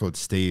Ballarat called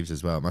Steve's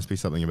as well. It must be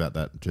something about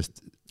that.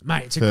 Just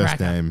Mate, it's a first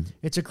cracker. name.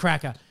 It's a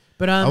cracker.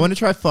 But I want to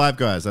try Five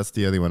Guys. That's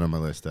the only one on my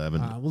list. I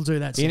haven't. we'll do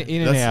that soon.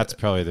 In and That's- Out's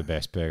probably the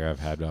best burger I've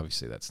had. But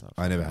obviously, that's not.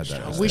 I never had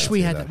that. I wish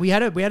we had that. We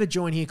had a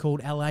joint here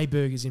called LA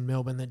Burgers in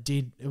Melbourne that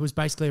did. It was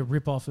basically a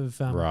rip off of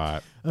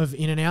Right. of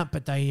In and Out,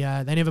 but they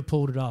never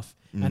pulled it off,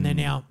 and they're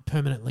now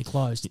permanently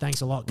closed. Thanks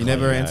a lot. You Chloe.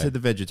 never answered the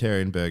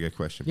vegetarian burger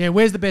question. Yeah,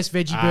 where's the best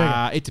veggie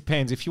burger? It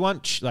depends. If you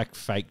want like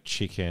fake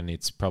chicken,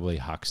 it's probably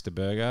Huckster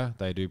Burger.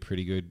 They do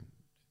pretty good.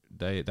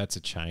 That's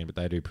a chain, but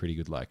they do pretty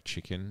good like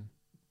chicken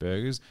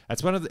burgers.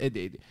 That's one of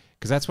the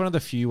because that's one of the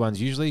few ones.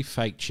 Usually,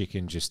 fake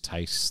chicken just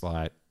tastes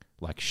like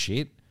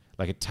shit.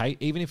 Like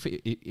even if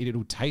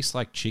it'll taste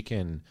like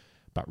chicken,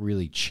 but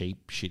really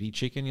cheap, shitty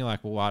chicken. You're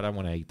like, well, I don't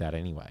want to eat that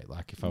anyway.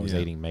 Like if I was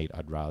eating meat,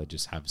 I'd rather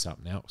just have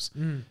something else.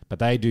 But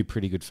they do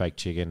pretty good fake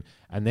chicken.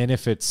 And then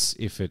if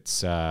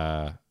it's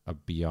a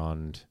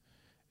Beyond,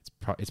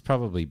 it's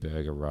probably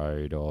Burger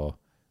Road or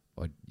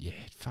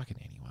fucking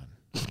anyone.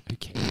 Who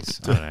cares?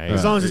 I don't know.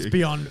 As long as it's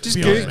beyond. Just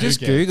beyond Just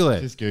Google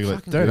it. Just Google it.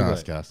 Fucking Don't Google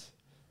ask it. us.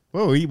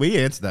 Well, we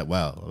answered that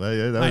well.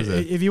 That Mate, was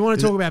a, if you want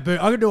to talk about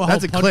burgers, I could do a whole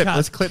that's a podcast. clip.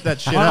 Let's clip that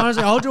shit up.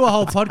 Honestly, I'll do a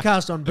whole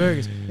podcast on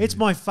burgers. It's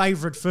my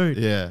favorite food.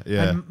 Yeah,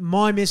 yeah. And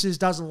my missus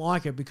doesn't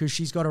like it because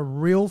she's got a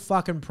real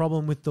fucking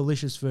problem with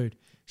delicious food.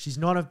 She's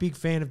not a big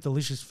fan of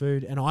delicious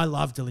food, and I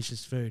love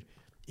delicious food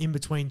in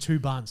between two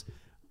buns.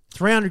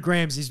 300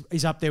 grams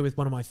is up there with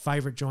one of my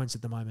favorite joints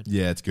at the moment.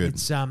 Yeah, it's good.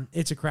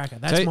 It's a cracker.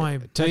 That's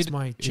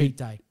my cheat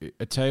day.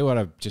 I tell you what,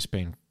 I've just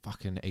been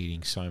fucking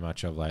eating so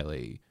much of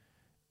lately.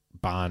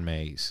 Banh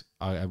mi's.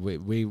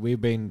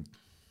 We've been.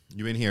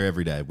 You've been here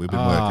every day. We've been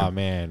Oh working.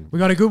 man, We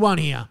got a good one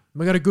here.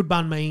 We got a good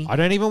banh mi. I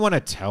don't even want to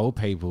tell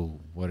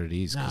people what it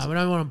is. No, 'cause- we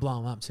don't want to blow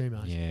them up too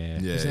much. yeah.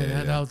 Yeah, 'Cause yeah,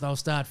 then yeah. They'll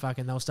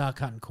start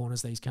cutting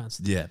corners. These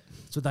cunts. Yeah.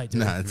 That's what they do.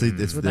 No,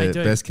 it's what they the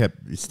do. best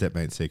kept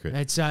stepmate secret.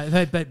 It's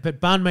but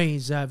banh mi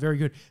is very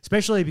good,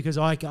 especially because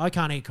I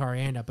can't eat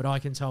coriander, but I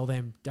can tell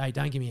them, hey,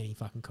 don't give me any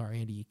fucking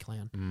coriander, you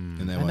clown.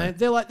 And they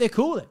And won't. they're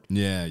cool with it.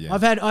 Yeah, yeah.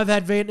 I've had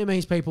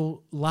Vietnamese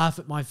people laugh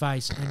at my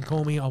face and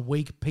call me a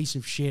weak piece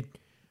of shit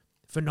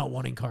for not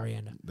wanting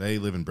coriander. They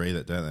live and breathe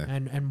it, don't they?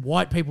 And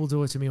white people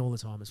do it to me all the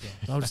time as well.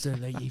 They'll just do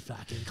you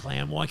fucking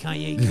clown. Why can't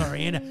you eat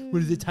coriander?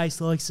 What does it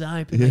taste like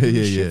soap? And they give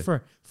me shit for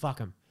it. Fuck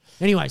them.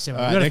 Anyway, so we've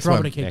All right, got to next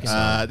probably one. keep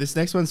going. This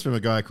next one's from a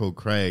guy called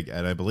Craig,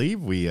 and I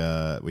believe we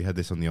had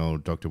this on the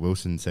old Dr.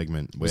 Wilson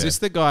segment. Where Was this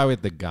the guy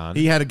with the gun?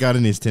 he had a gun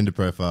in his Tinder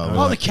profile.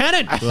 Oh, the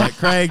cannon. We're like,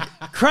 Craig,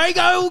 Craig,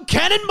 old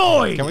cannon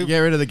boy. can we get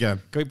rid of the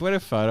gun? Can we put a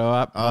photo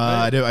up?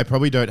 I do. I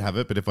probably don't have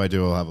it, but if I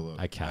do, I'll have a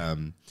look. Okay.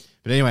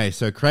 But anyway,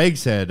 so Craig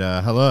said,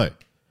 hello.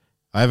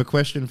 I have a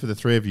question for the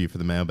three of you for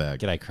the mailbag.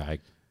 G'day,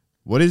 Craig.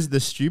 What is the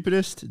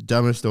stupidest,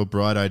 dumbest, or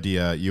bright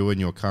idea you and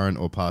your current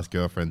or past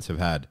girlfriends have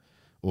had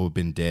or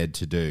been dared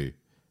to do?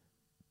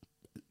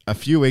 A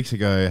few weeks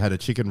ago, I had a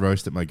chicken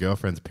roast at my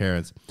girlfriend's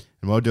parents',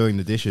 and while doing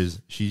the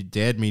dishes, she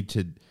dared me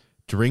to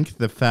drink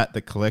the fat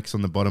that collects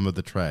on the bottom of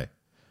the tray.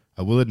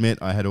 I will admit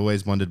I had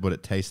always wondered what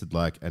it tasted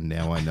like, and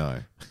now I know.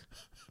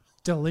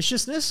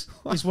 Deliciousness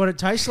is what it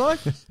tastes like?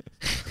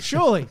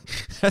 Surely.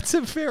 That's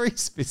a very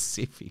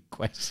specific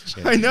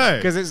question. I know.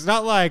 Because it's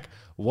not like,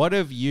 what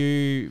have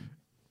you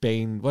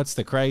what's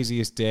the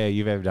craziest dare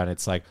you've ever done?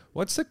 It's like,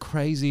 what's the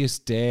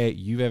craziest dare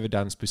you've ever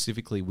done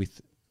specifically with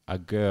a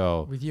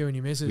girl? With you and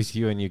your missus. With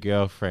you and your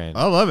girlfriend.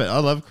 I love it. I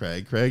love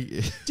Craig.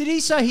 Craig. Did he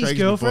say his Craig's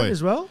my girlfriend boy.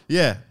 as well?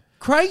 Yeah.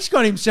 Craig's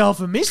got himself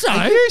a misso.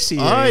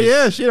 Oh,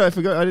 yeah. Shit, I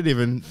forgot. I didn't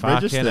even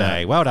register. Fucking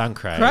A. Well done,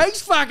 Craig.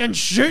 Craig's fucking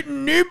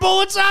shooting new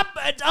bullets up.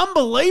 It's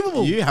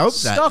unbelievable. You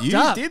helped that. Stocked You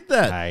up. did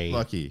that. Hey.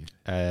 Lucky.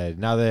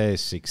 Another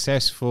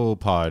successful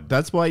pod.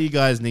 That's why you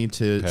guys need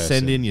to Person.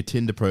 send in your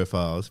Tinder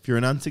profiles. If you're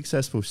an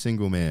unsuccessful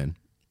single man,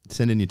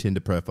 send in your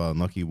Tinder profile and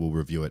Lucky will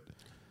review it.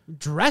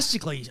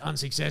 Drastically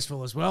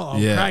unsuccessful as well,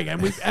 Yeah. Craig.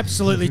 And we've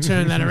absolutely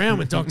turned that around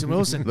with Dr.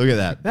 Wilson. Look at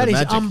that. That The is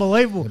magic.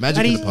 unbelievable. The magic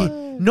and of he's the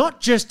pod.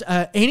 not just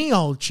any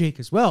old chick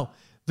as well.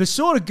 The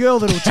sort of girl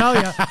that'll tell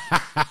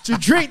you to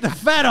drink the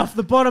fat off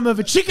the bottom of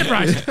a chicken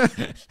roast.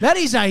 That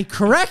is a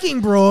cracking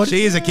broad.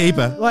 She is a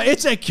keeper. Like,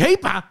 it's a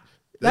keeper.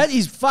 That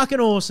is fucking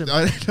awesome.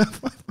 I don't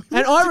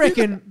know why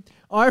we And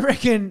I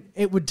reckon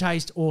it would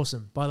taste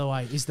awesome, by the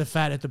way, is the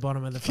fat at the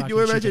bottom of the Can fucking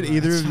you imagine chicken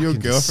either roast. of your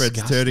fucking girlfriends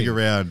disgusting. turning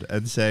around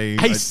and saying,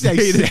 Hey, I say-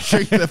 need to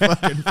drink the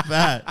fucking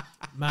fat?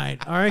 Mate,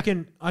 I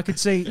reckon I could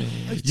see...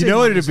 You know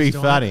what would be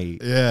funny?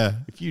 Yeah.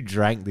 If you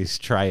drank this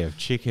tray of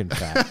chicken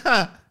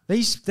fat.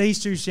 These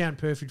two sound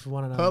perfect for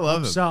one another. I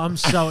love them. I'm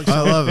so excited.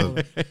 I love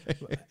them.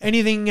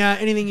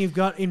 Anything you've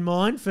got in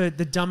mind for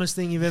the dumbest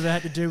thing you've ever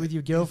had to do with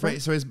your girlfriend?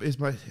 Wait, so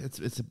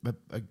it's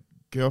a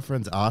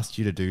girlfriend's asked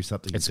you to do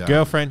something It's dumb.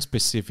 girlfriend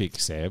specific,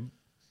 Seb.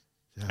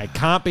 It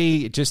can't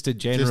be just a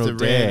general Just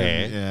a dare.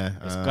 random-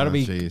 yeah. It's got to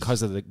be jeez.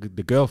 because of the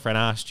girlfriend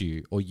asked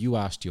you, or you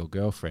asked your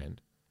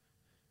girlfriend.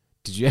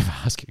 Did you ever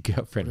ask your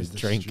girlfriend What is to the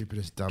drink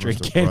stupidest, dumbest,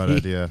 drink or bright any,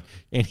 idea?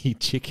 any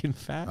chicken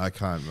fat? I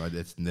can't.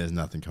 There's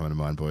nothing coming to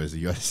mind, boys.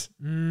 You guys,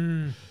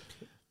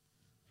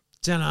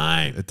 Don't know.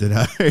 I don't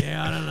know.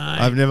 Yeah,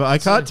 I don't know. I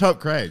can't top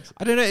Craig's.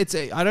 I don't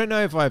know. I don't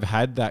know if I've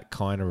had that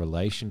kind of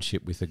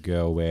relationship with a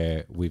girl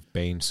where we've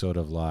been sort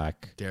of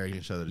like, Daring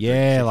each other to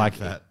yeah, drink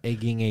chicken like fat.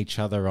 egging each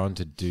other on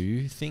to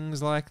do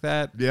things like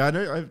that. Yeah, I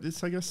know.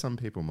 I guess some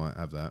people might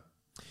have that.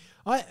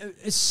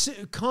 It's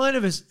kind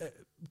of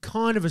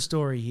a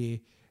story here.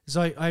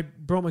 So I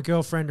brought my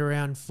girlfriend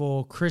around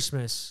for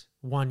Christmas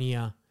one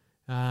year,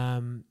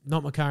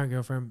 not my current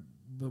girlfriend,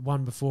 but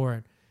one before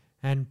it,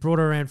 and brought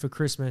her around for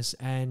Christmas,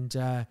 and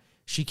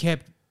she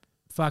kept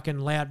fucking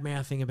loud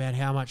mouthing about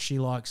how much she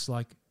likes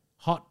like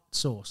hot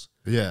sauce,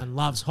 Yeah. and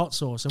loves hot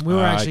sauce, and we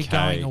were actually Okay,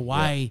 going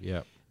away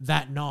yep.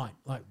 that night.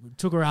 Like, we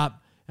took her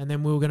up, and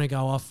then we were going to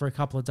go off for a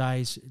couple of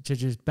days to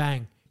just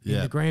bang in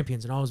Yeah. the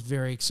Grampians, and I was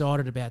very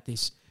excited about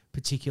this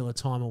particular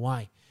time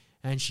away.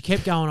 And she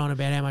kept going on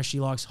about how much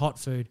she likes hot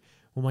food.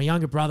 Well, my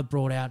younger brother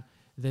brought out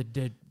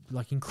the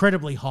like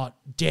incredibly hot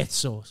death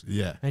sauce.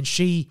 Yeah. And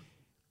she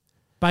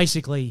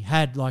basically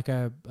had like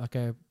a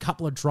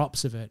couple of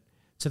drops of it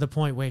to the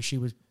point where she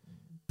was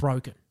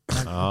broken.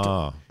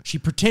 Oh, She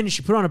pretended,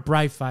 she put on a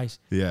brave face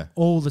Yeah.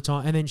 all the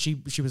time. And then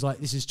she was like,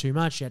 this is too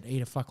much. She had to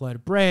eat a fuckload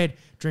of bread,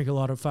 drink a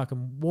lot of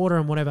fucking water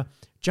and whatever,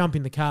 jump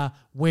in the car.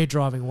 We're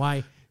driving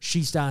away.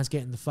 She starts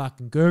getting the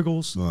fucking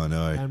gurgles Oh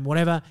no. and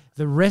whatever.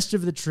 The rest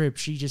of the trip,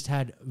 she just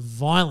had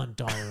violent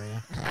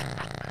diarrhea.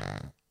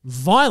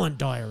 Violent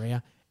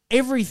diarrhea.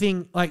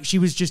 Everything, like she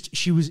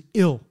was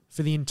ill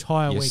for the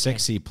entire your weekend.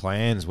 sexy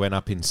plans went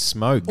up in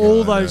smoke.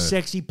 All I those know.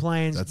 sexy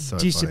plans That's so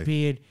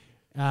disappeared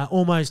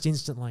almost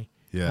instantly.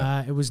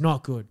 Yeah. It was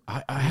not good. I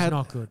It was had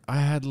not good. I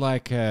had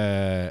like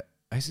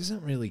this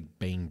isn't really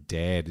being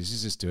dared. This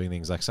is just doing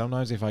things. Like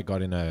sometimes if I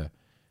got in an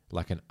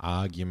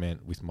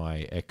argument with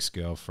my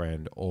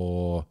ex-girlfriend,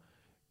 or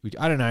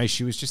I don't know,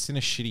 she was just in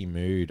a shitty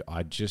mood,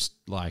 I'd just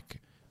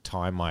like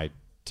tie my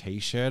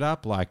t-shirt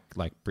up like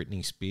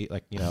Britney Spears,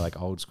 like, you know, like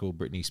old school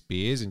Britney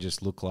Spears, and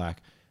just look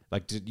like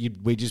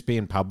we'd just be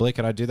in public,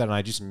 and I'd do that, and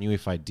I just knew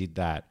if I did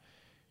that,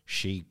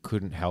 she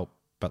couldn't help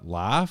but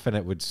laugh, and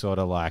it would sort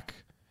of like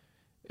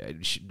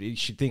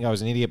she'd think I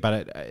was an idiot,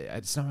 but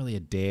it's not really a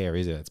dare,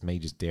 is it? It's me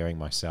just daring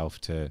myself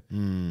to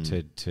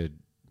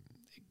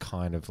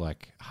kind of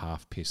like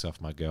half piss off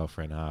my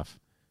girlfriend, half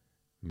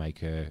make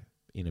her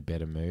in a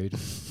better mood.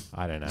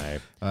 I don't know.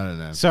 I don't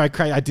know. Sorry,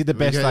 Craig. I did the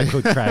best I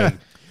could, Craig.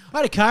 I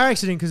had a car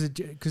accident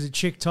because a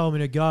chick told me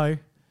to go.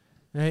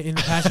 in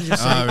the passenger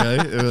seat. Oh,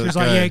 really? She was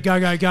like,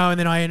 yeah, go, and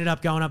then I ended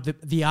up going up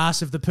the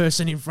ass of the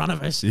person in front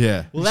of us.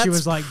 Yeah. Well, she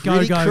was like, go,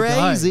 pretty go,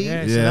 crazy. go.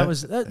 Yeah, Yeah.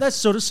 so that's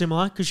sort of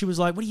similar because she was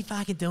like, what are you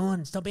fucking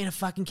doing? Stop being a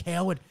fucking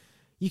coward.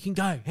 You can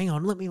go. Hang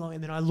on, let me look.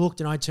 And then I looked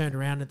and I turned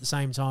around at the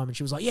same time and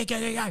she was like, yeah, go.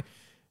 And I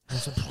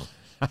was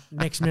like,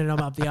 next minute I'm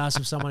up the ass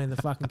of someone in the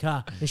fucking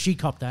car. And she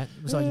copped that.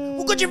 It was like,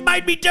 look what you've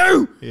made me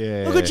do.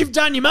 Yeah. Look what you've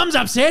done. Your mum's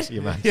upset.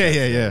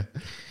 Yeah.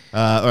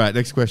 All right,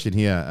 next question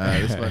here.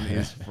 This one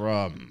is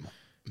from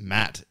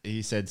Matt.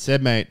 He said,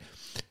 Seb, mate,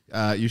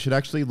 you should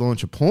actually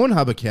launch a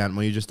Pornhub account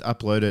where you just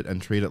upload it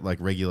and treat it like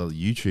regular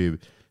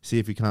YouTube. See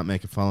if you can't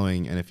make a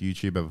following, and if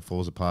YouTube ever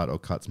falls apart or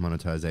cuts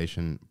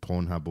monetization,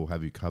 Pornhub will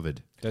have you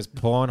covered. Does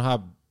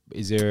Pornhub,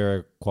 is there a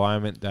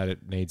requirement that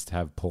it needs to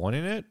have porn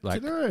in it?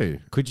 Like, know.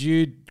 could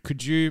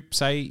you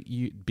say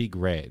Big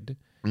Red,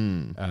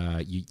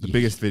 The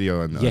biggest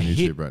video on hit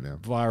YouTube right now.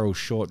 viral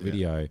short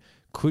video,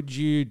 could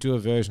you do a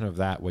version of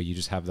that where you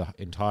just have the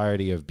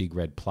entirety of Big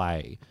Red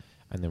play,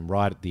 and then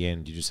right at the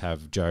end you just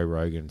have Joe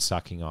Rogan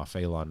sucking off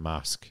Elon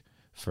Musk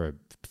for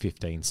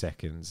 15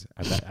 seconds,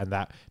 and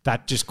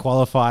that just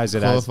qualifies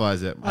it as I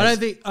don't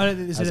think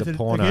there's as a anything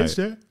porno. against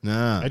it.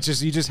 Nah. It's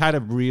just you just had a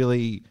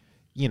really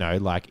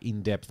like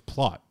in-depth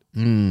plot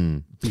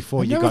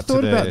before I you never got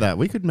thought to about that.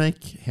 We could make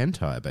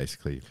hentai,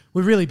 basically.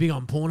 We're really big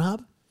on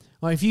Pornhub.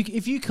 Like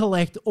if you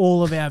collect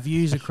all of our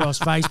views across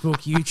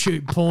Facebook,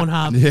 YouTube,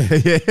 Pornhub,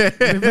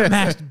 we've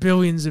amassed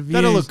billions of views.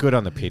 That'll look good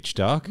on the pitch,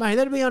 Doc. Mate,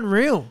 that'd be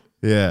unreal.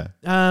 Yeah.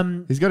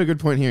 He's got a good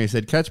point here. He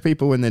said, catch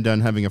people when they're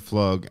done having a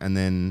flog and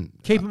then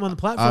Keep them on the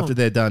platform. after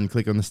they're done,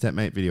 click on the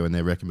Stepmate video and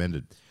they're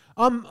recommended.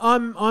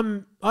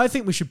 I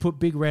think we should put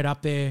Big Red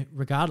up there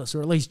regardless,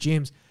 or at least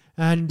Jim's,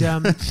 and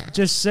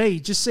just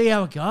see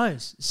how it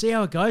goes. See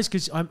how it goes,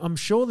 because I'm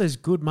sure there's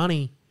good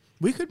money.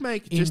 We could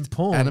make In just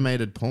porn.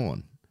 animated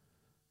porn.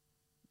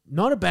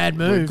 Not a bad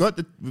move.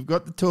 We've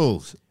got the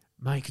tools.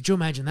 Mate, could you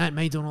imagine that?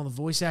 Me doing all the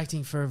voice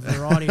acting for a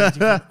variety of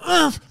different...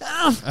 oh,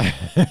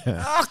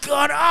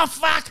 God, oh,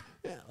 fuck.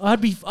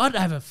 I'd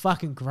have a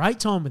fucking great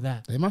time with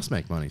that. They must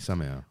make money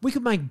somehow. We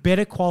could make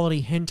better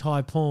quality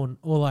hentai porn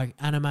or like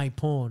anime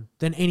porn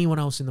than anyone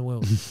else in the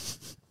world.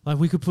 Like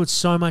we could put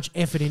so much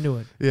effort into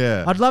it.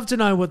 Yeah. I'd love to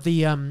know what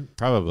the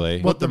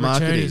Probably. what the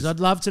market return is. is. I'd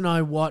love to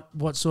know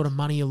what sort of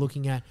money you're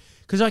looking at,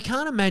 because I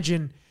can't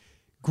imagine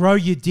grow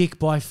your dick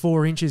by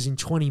 4 inches in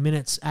 20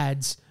 minutes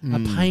ads are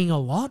paying a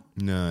lot,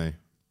 No.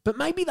 but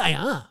maybe they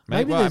are.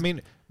 Maybe, well, I there's-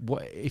 mean,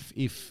 what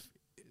if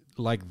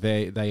like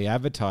they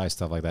advertise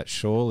stuff like that?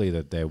 Surely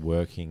that they're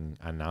working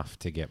enough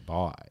to get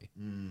by,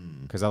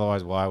 because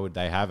otherwise, why would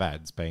they have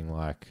ads being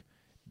like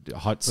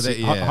hot,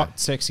 hot,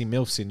 sexy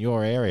milfs in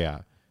your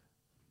area?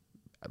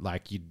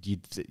 Like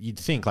you'd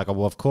think like, oh,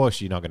 well, of course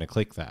you're not going to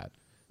click that,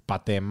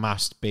 but there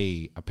must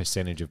be a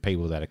percentage of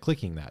people that are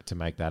clicking that to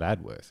make that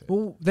ad worth it.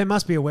 well, there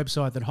must be a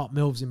website that hot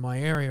milfs in my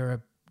area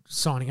are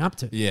signing up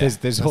to. Yeah. There's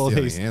that's all the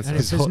only these, answer. And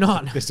if there's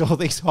not, there's all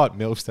these hot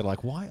milfs that are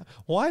like,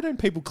 why don't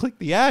people click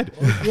the ad?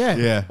 yeah.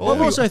 Yeah. Well,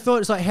 I've also thought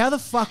it's like, how the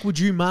fuck would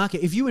you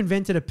market if you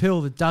invented a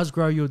pill that does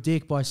grow your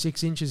dick by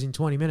 6 inches in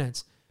 20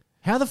 minutes?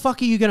 How the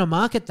fuck are you going to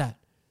market that?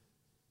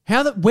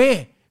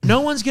 Where?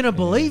 No one's going to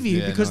believe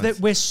you because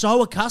we're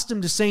so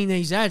accustomed to seeing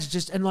these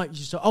ads.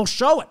 I'll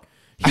show it.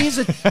 Here's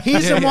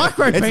a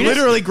micro It's penis.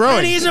 literally growing.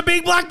 And here's a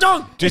big black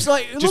dong. Just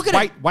look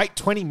at it. wait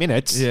 20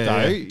 minutes Yeah,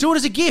 though. yeah. Do it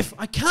as a GIF.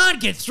 I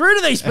can't get through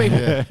to these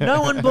people.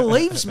 No one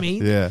believes me.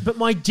 Yeah. But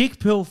my dick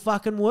pill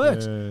fucking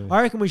works.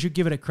 I reckon we should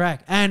give it a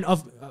crack. And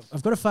I've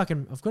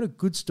got a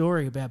good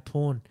story about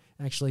porn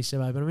actually, Sebo,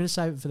 but I'm going to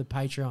save it for the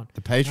Patreon.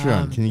 The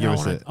Patreon. Can you give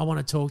us it? I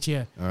want to talk to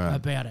you right.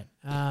 about it.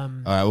 All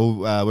right,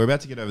 well, we're about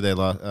to get over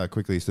there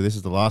quickly, so this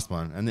is the last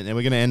one. And then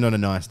we're going to end on a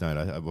nice note.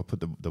 I will put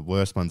the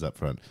worst ones up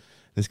front.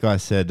 This guy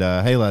said,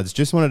 hey, lads,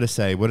 just wanted to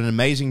say what an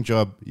amazing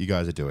job you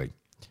guys are doing.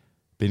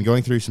 Been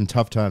going through some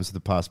tough times for the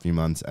past few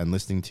months, and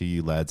listening to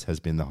you lads has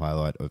been the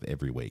highlight of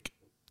every week.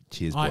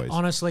 Cheers, I boys.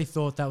 honestly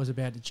thought that was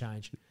about to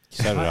change.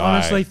 So did I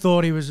honestly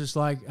thought he was just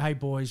like, hey,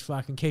 boys,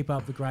 fucking keep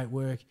up the great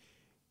work.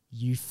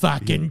 You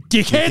fucking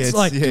dickheads. Dickheads.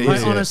 Like, Yeah, I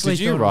yeah. honestly Did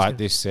you thought it was write gonna-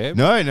 this, Seb?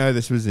 No,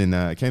 this was in,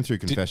 it came through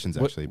confessions,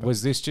 actually. But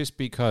Was this just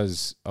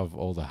because of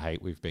all the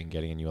hate we've been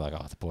getting and you were like,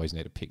 oh, the boys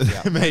need to pick me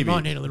up? maybe.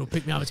 Might need a little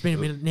pick me up. It's been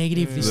a bit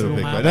negative, this Little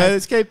little bit, mail. but no,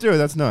 this came through.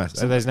 That's nice.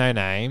 So there's no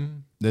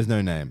name? There's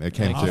no name. It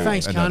came Oh, through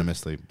thanks, cunt.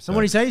 anonymously. So And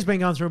what he said, he's been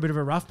going through a bit of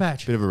a rough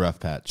patch. bit of a rough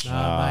patch.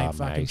 Mate,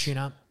 fucking mate. chin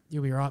up.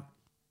 You'll be right.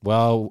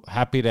 Well,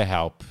 happy to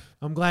help,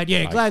 I'm glad.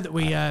 Yeah, glad that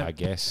we. I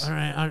guess.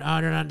 I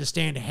don't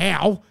understand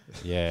how.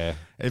 Yeah.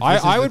 If this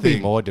is I the would be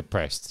thing- more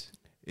depressed.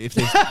 If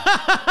this,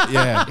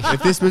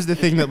 if this was the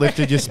thing that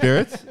lifted your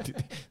spirits,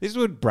 This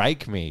would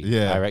break me.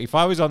 Yeah. I reckon. If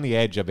I was on the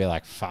edge, I'd be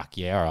like, fuck,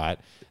 yeah, all right.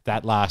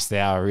 That last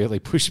hour really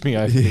pushed me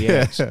over the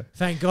edge.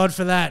 Thank God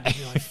for that.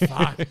 You're like,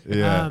 fuck.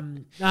 Yeah.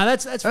 No,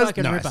 that's that's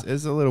fucking nice. ripper.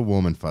 It's a little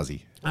warm and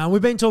fuzzy.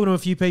 We've been talking to a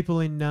few people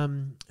in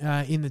the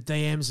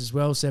DMs as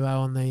well, Sebo,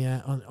 on the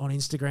on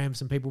Instagram.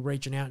 Some people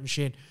reaching out and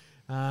shit.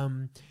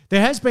 There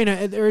has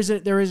been there is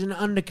an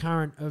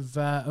undercurrent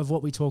of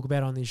what we talk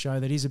about on this show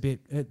that is a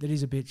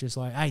bit just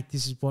like, hey,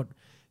 this is what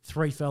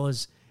three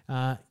fellas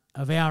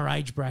of our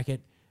age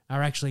bracket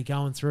are actually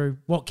going through.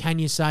 What can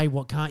you say?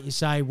 What can't you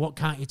say? What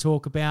can't you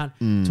talk about?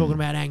 Talking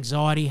about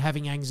anxiety,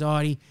 having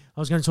anxiety. I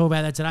was going to talk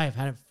about that today. I've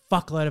had a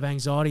fuckload of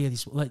anxiety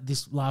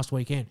this last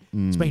weekend.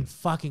 It's been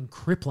fucking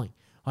crippling.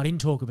 I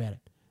didn't talk about it.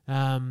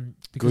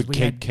 Because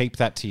keep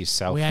that to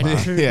yourself. we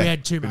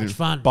had too much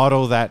fun.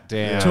 Bottle that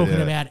down.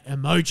 Talking about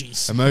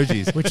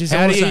emojis. Which is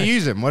How do you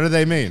use them? What do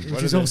they mean?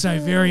 Which is also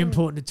very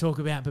important to talk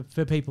about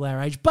for people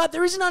our age. But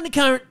there is an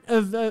undercurrent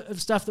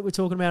of stuff that we're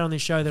talking about on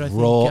this show that I think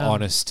raw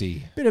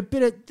honesty. Bit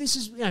of this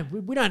is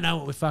we don't know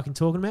what we're fucking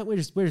talking about. We're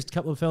just a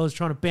couple of fellas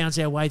trying to bounce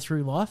our way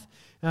through life.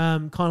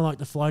 Kind of like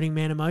the floating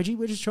man emoji.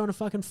 We're just trying to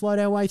fucking float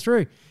our way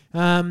through.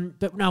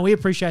 But no, we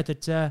appreciate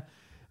that.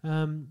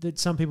 That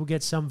some people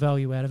get some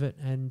value out of it,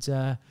 and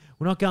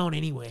we're not going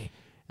anywhere.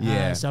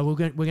 Yeah. So we're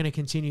going to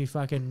continue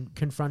fucking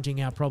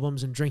confronting our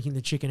problems and drinking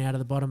the chicken out of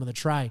the bottom of the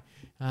tray,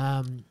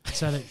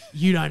 so that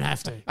you don't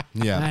have to.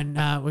 Yeah. And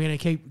we're going to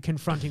keep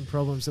confronting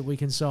problems that we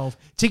can solve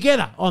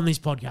together on this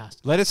podcast.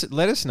 Let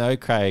us know,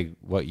 Craig,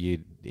 what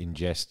you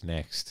ingest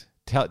next.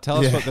 Tell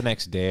us what the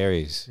next dare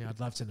is. Yeah, I'd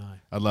love to know.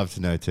 I'd love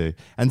to know too.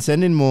 And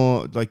send in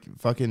more like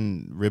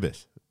fucking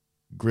ribbis.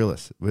 Grill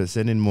us. We'll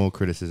send in more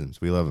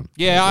criticisms. We love them.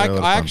 Yeah,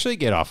 I actually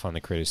get off on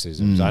the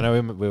criticisms. I know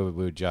we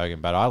were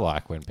joking, but I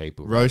like when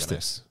people roast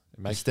us.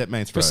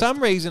 Stepmates For roast.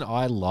 some reason,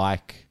 I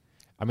like...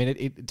 I mean,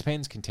 it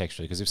depends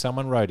contextually, because if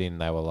someone wrote in,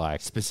 they were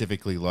like...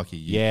 Specifically, Lockie,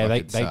 you yeah,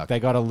 suck. they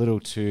got a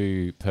little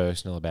too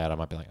personal about it. I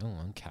might be like, oh,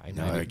 okay.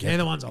 No, They're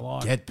the ones I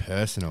like. Get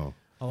personal.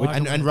 I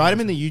like and write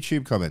them in the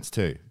YouTube comments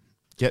too.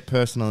 Get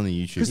personal in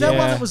the YouTube. Because that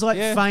one that was like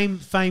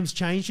fame's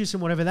changed us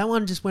and whatever, that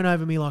one just went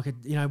over me like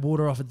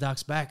water off a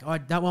duck's back.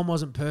 That one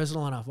wasn't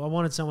personal enough. I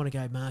wanted someone to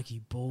go, Mark,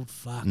 you bald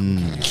fuck.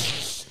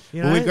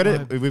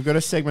 Well, we've got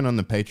a segment on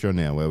the Patreon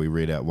now where we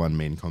read out one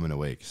mean comment a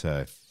week.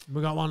 So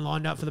we got one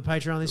lined up for the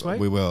Patreon this week.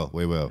 We will.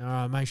 All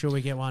right, make sure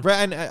we get one.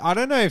 And I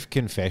don't know if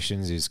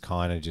Confessions is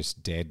kind of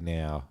just dead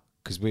now.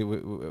 Because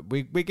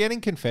we're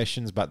getting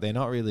confessions, but they're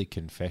not really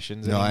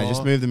confessions anymore. I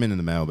just move them into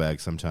the mailbag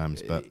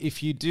sometimes. But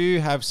if you do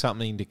have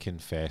something to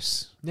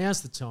confess, now's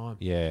the time.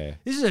 Yeah,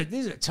 this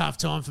is a tough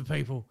time for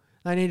people.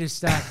 They need to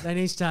start.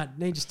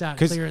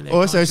 Clearing their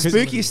also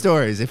spooky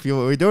stories. If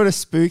we're doing a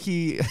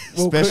spooky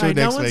special next week.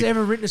 No one's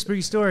ever written a spooky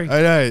story.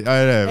 I know.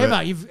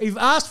 Ever. You've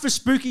asked for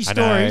spooky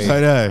stories. I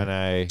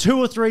know. 2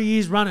 or 3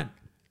 years running.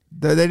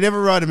 They never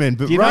write them in.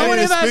 But write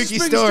in a spooky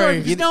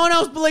story. Because no one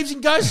else believes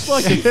in ghosts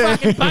like you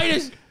fucking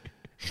betas.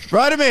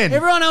 Write them in.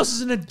 Everyone else is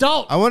an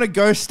adult. I want a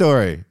ghost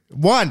story.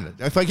 One.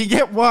 If I can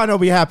get one, I'll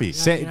be happy.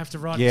 You have to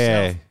write it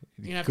yourself.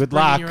 You have to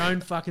bring in your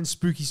own fucking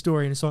spooky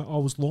story, and it's like I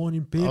was lying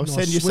in bed. I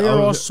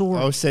saw it.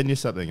 I'll send you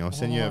something. I'll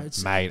send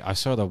you. Mate, I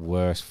saw the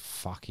worst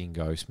fucking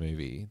ghost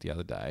movie the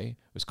other day.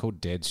 It was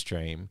called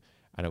Deadstream,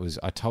 and it was.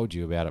 I told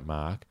you about it,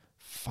 Mark.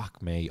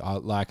 Fuck me.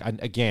 Much like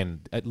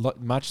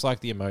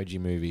the Emoji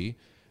Movie,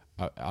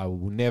 I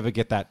will never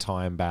get that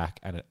time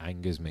back, and it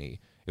angers me.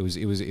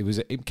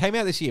 It came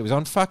out this year. It was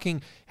on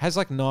has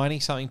like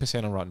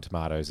 90-something% on Rotten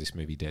Tomatoes, this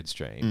movie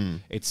Deadstream.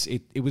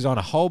 It was on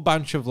a whole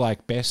bunch of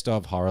like best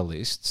of horror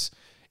lists.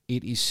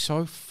 It is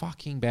so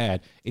fucking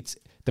bad.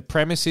 The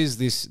premise is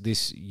this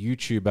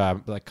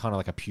YouTuber, like kind of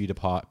like a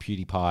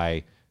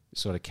PewDiePie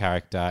sort of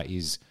character,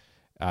 is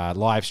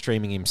live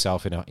streaming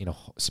himself in a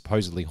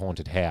supposedly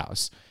haunted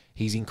house.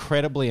 He's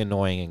incredibly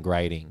annoying and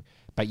grating.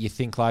 But you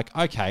think like,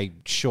 okay,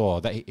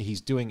 sure, that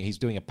he's doing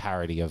a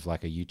parody of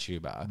like a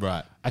YouTuber.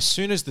 Right. As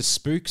soon as the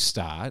spooks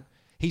start,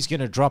 he's going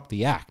to drop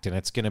the act and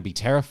it's going to be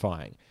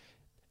terrifying.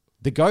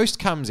 The ghost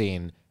comes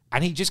in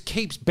and he just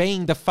keeps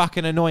being the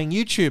fucking annoying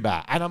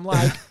YouTuber. And I'm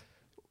like,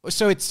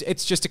 so it's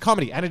just a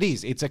comedy. And it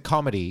is. It's a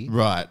comedy.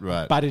 Right.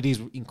 But it is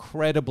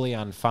incredibly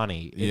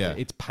unfunny.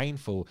 It's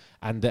painful.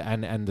 And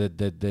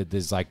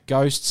there's like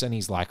ghosts and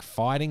he's like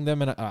fighting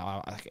them.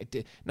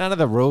 And none of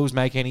the rules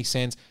make any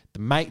sense.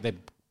 The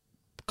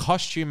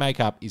costume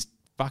makeup is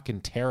fucking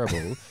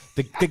terrible.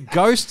 The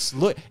ghosts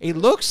it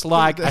looks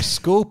like a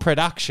school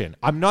production.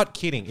 I'm not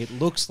kidding. It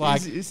looks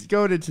like he's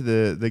going into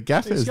the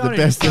gaffers,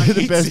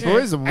 the best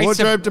boys, the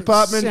wardrobe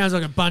department. Sounds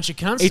like a bunch of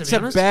cunts. It's a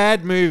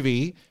bad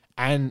movie,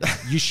 and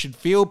you should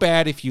feel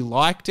bad if you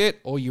liked it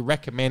or you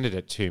recommended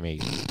it to me.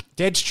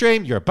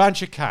 Deadstream, you're a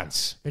bunch of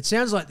cunts. It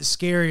sounds like the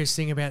scariest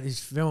thing about this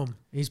film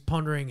is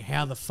pondering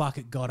how the fuck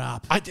it got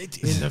up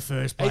in the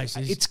first place.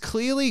 It's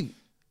clearly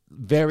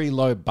very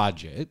low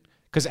budget.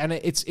 And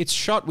it's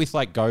shot with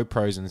like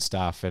GoPros and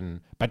stuff,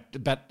 but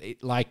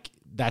like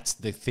that's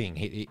the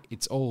thing.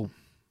 It's all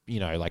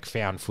like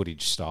found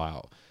footage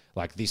style.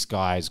 Like this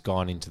guy's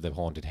gone into the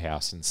haunted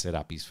house and set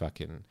up his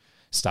fucking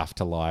stuff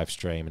to live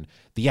stream, and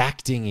the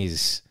acting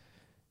is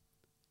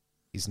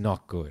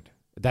not good.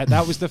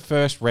 That was the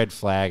first red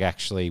flag.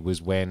 Actually,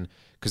 was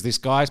because this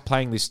guy's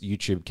playing this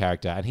YouTube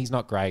character and he's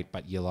not great,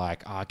 but you're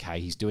like, okay,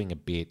 he's doing a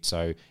bit,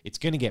 so it's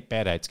going to get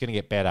better. It's going to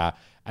get better,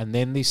 and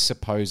then this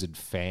supposed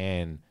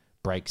fan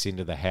breaks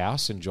into the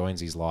house and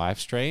joins his live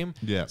stream.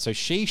 Yeah. So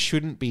she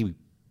shouldn't be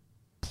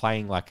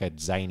playing like a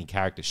zany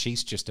character.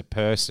 She's just a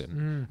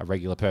person, a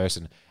regular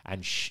person.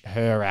 And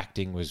her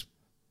acting was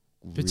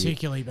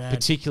Particularly bad.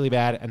 particularly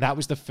bad, and that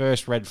was the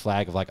first red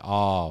flag of like,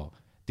 oh,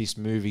 this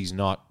movie's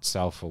not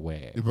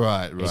self-aware.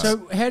 Right.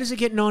 So how does it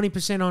get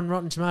 90% on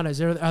Rotten Tomatoes?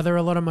 Are there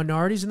a lot of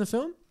minorities in the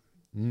film?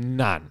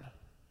 None.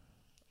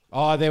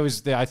 Oh,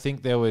 I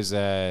think there was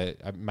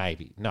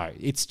maybe. No,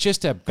 it's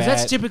just a bad. Because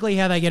that's typically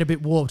how they get a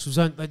bit warped.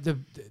 The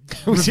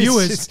Which is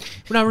reviewers,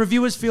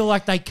 reviewers feel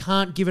like they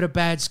can't give it a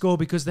bad score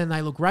because then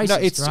they look racist. No,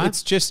 it's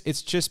right?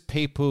 it's just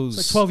people's.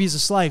 Like 12 Years a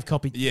Slave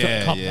copy.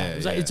 Yeah, cop yeah, that. It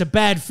was like, yeah. it's a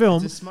bad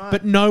film,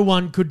 but no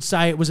one could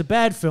say it was a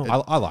bad film.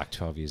 I like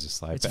 12 Years a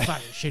Slave. It's a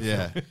fucking shit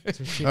Yeah. film. It's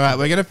a shit All right,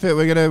 we're gonna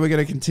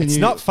continue. It's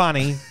not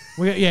funny. film.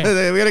 Yeah.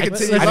 We're gonna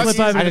continue. Let's flip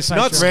over and to it's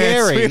not Patreon.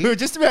 scary. We were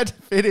just about to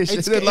finish,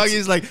 and then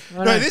Lucky's like, I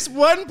 "No, know. this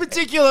one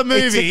particular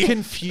movie." It's a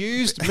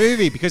confused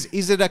movie because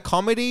is it a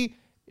comedy?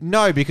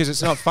 No, because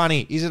it's not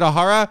funny. Is it a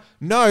horror?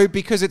 No,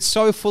 because it's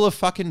so full of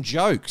fucking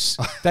jokes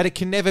that it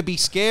can never be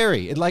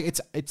scary.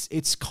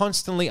 It's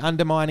constantly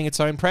undermining its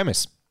own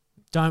premise.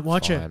 Don't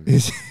watch Fine.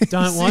 it.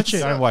 Don't watch it.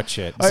 Don't watch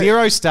it.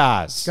 0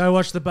 stars. Go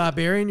watch The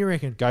Barbarian, you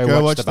reckon?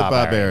 Go watch the The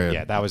Barbarian.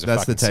 Yeah, that was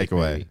That's the fucking sick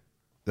takeaway. movie.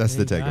 That's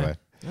the There you go. takeaway.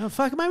 Oh,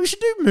 fuck, maybe we should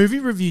do movie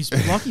reviews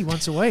with Lockie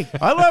once a week.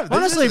 I love.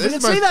 Honestly, if we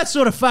can see that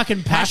sort of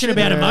fucking passion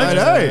about I emotions,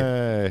 know.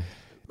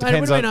 mate, it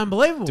would have been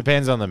unbelievable.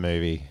 Depends on the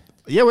movie.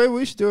 Yeah,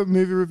 we should do a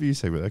movie review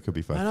segment. That could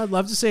be fun. And I'd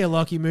love to see a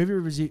Lockie movie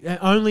review.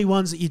 Only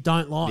ones that you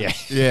don't like. Yeah.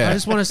 Yeah. I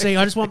just want to see.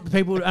 I just want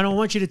people, and I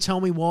want you to tell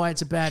me why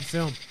it's a bad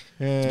film.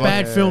 It's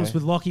bad films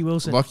with Lockie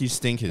Wilson. Lucky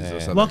Stinkers or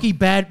something.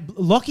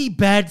 Lockie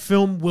bad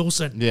film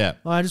Wilson. Yeah.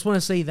 I just want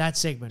to see that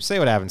segment. See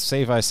what happens.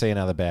 See if I see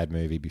another bad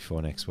movie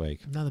before next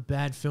week. Another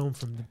bad film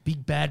from the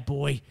big bad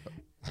boy,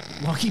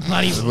 Lockie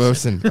bloody Wilson.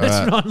 Wilson. That's All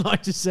right. what I'd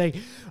like to see.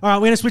 All right,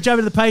 we're going to switch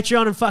over to the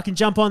Patreon and fucking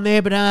jump on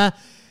there. But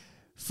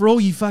for all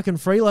you fucking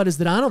freeloaders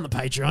that aren't on the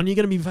Patreon, you're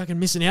going to be fucking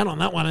missing out on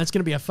that one. It's going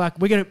to be a fuck.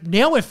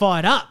 Now we're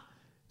fired up.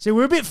 See,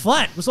 we're a bit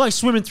flat. It was like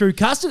swimming through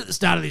custard at the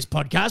start of this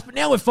podcast, but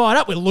now we're fired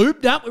up. We're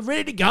lubed up. We're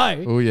ready to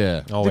go. Oh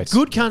yeah. Oh, The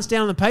good cunts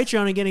down on the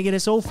Patreon are going to get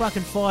us all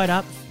fucking fired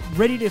up,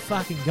 ready to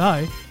fucking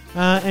go,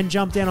 and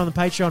jump down on the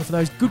Patreon for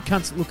those good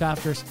cunts that look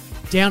after us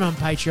down on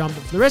Patreon.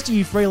 But for the rest of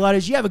you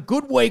freeloaders, you have a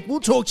good week.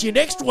 We'll talk to you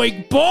next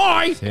week.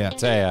 Bye. Yeah.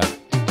 See ya.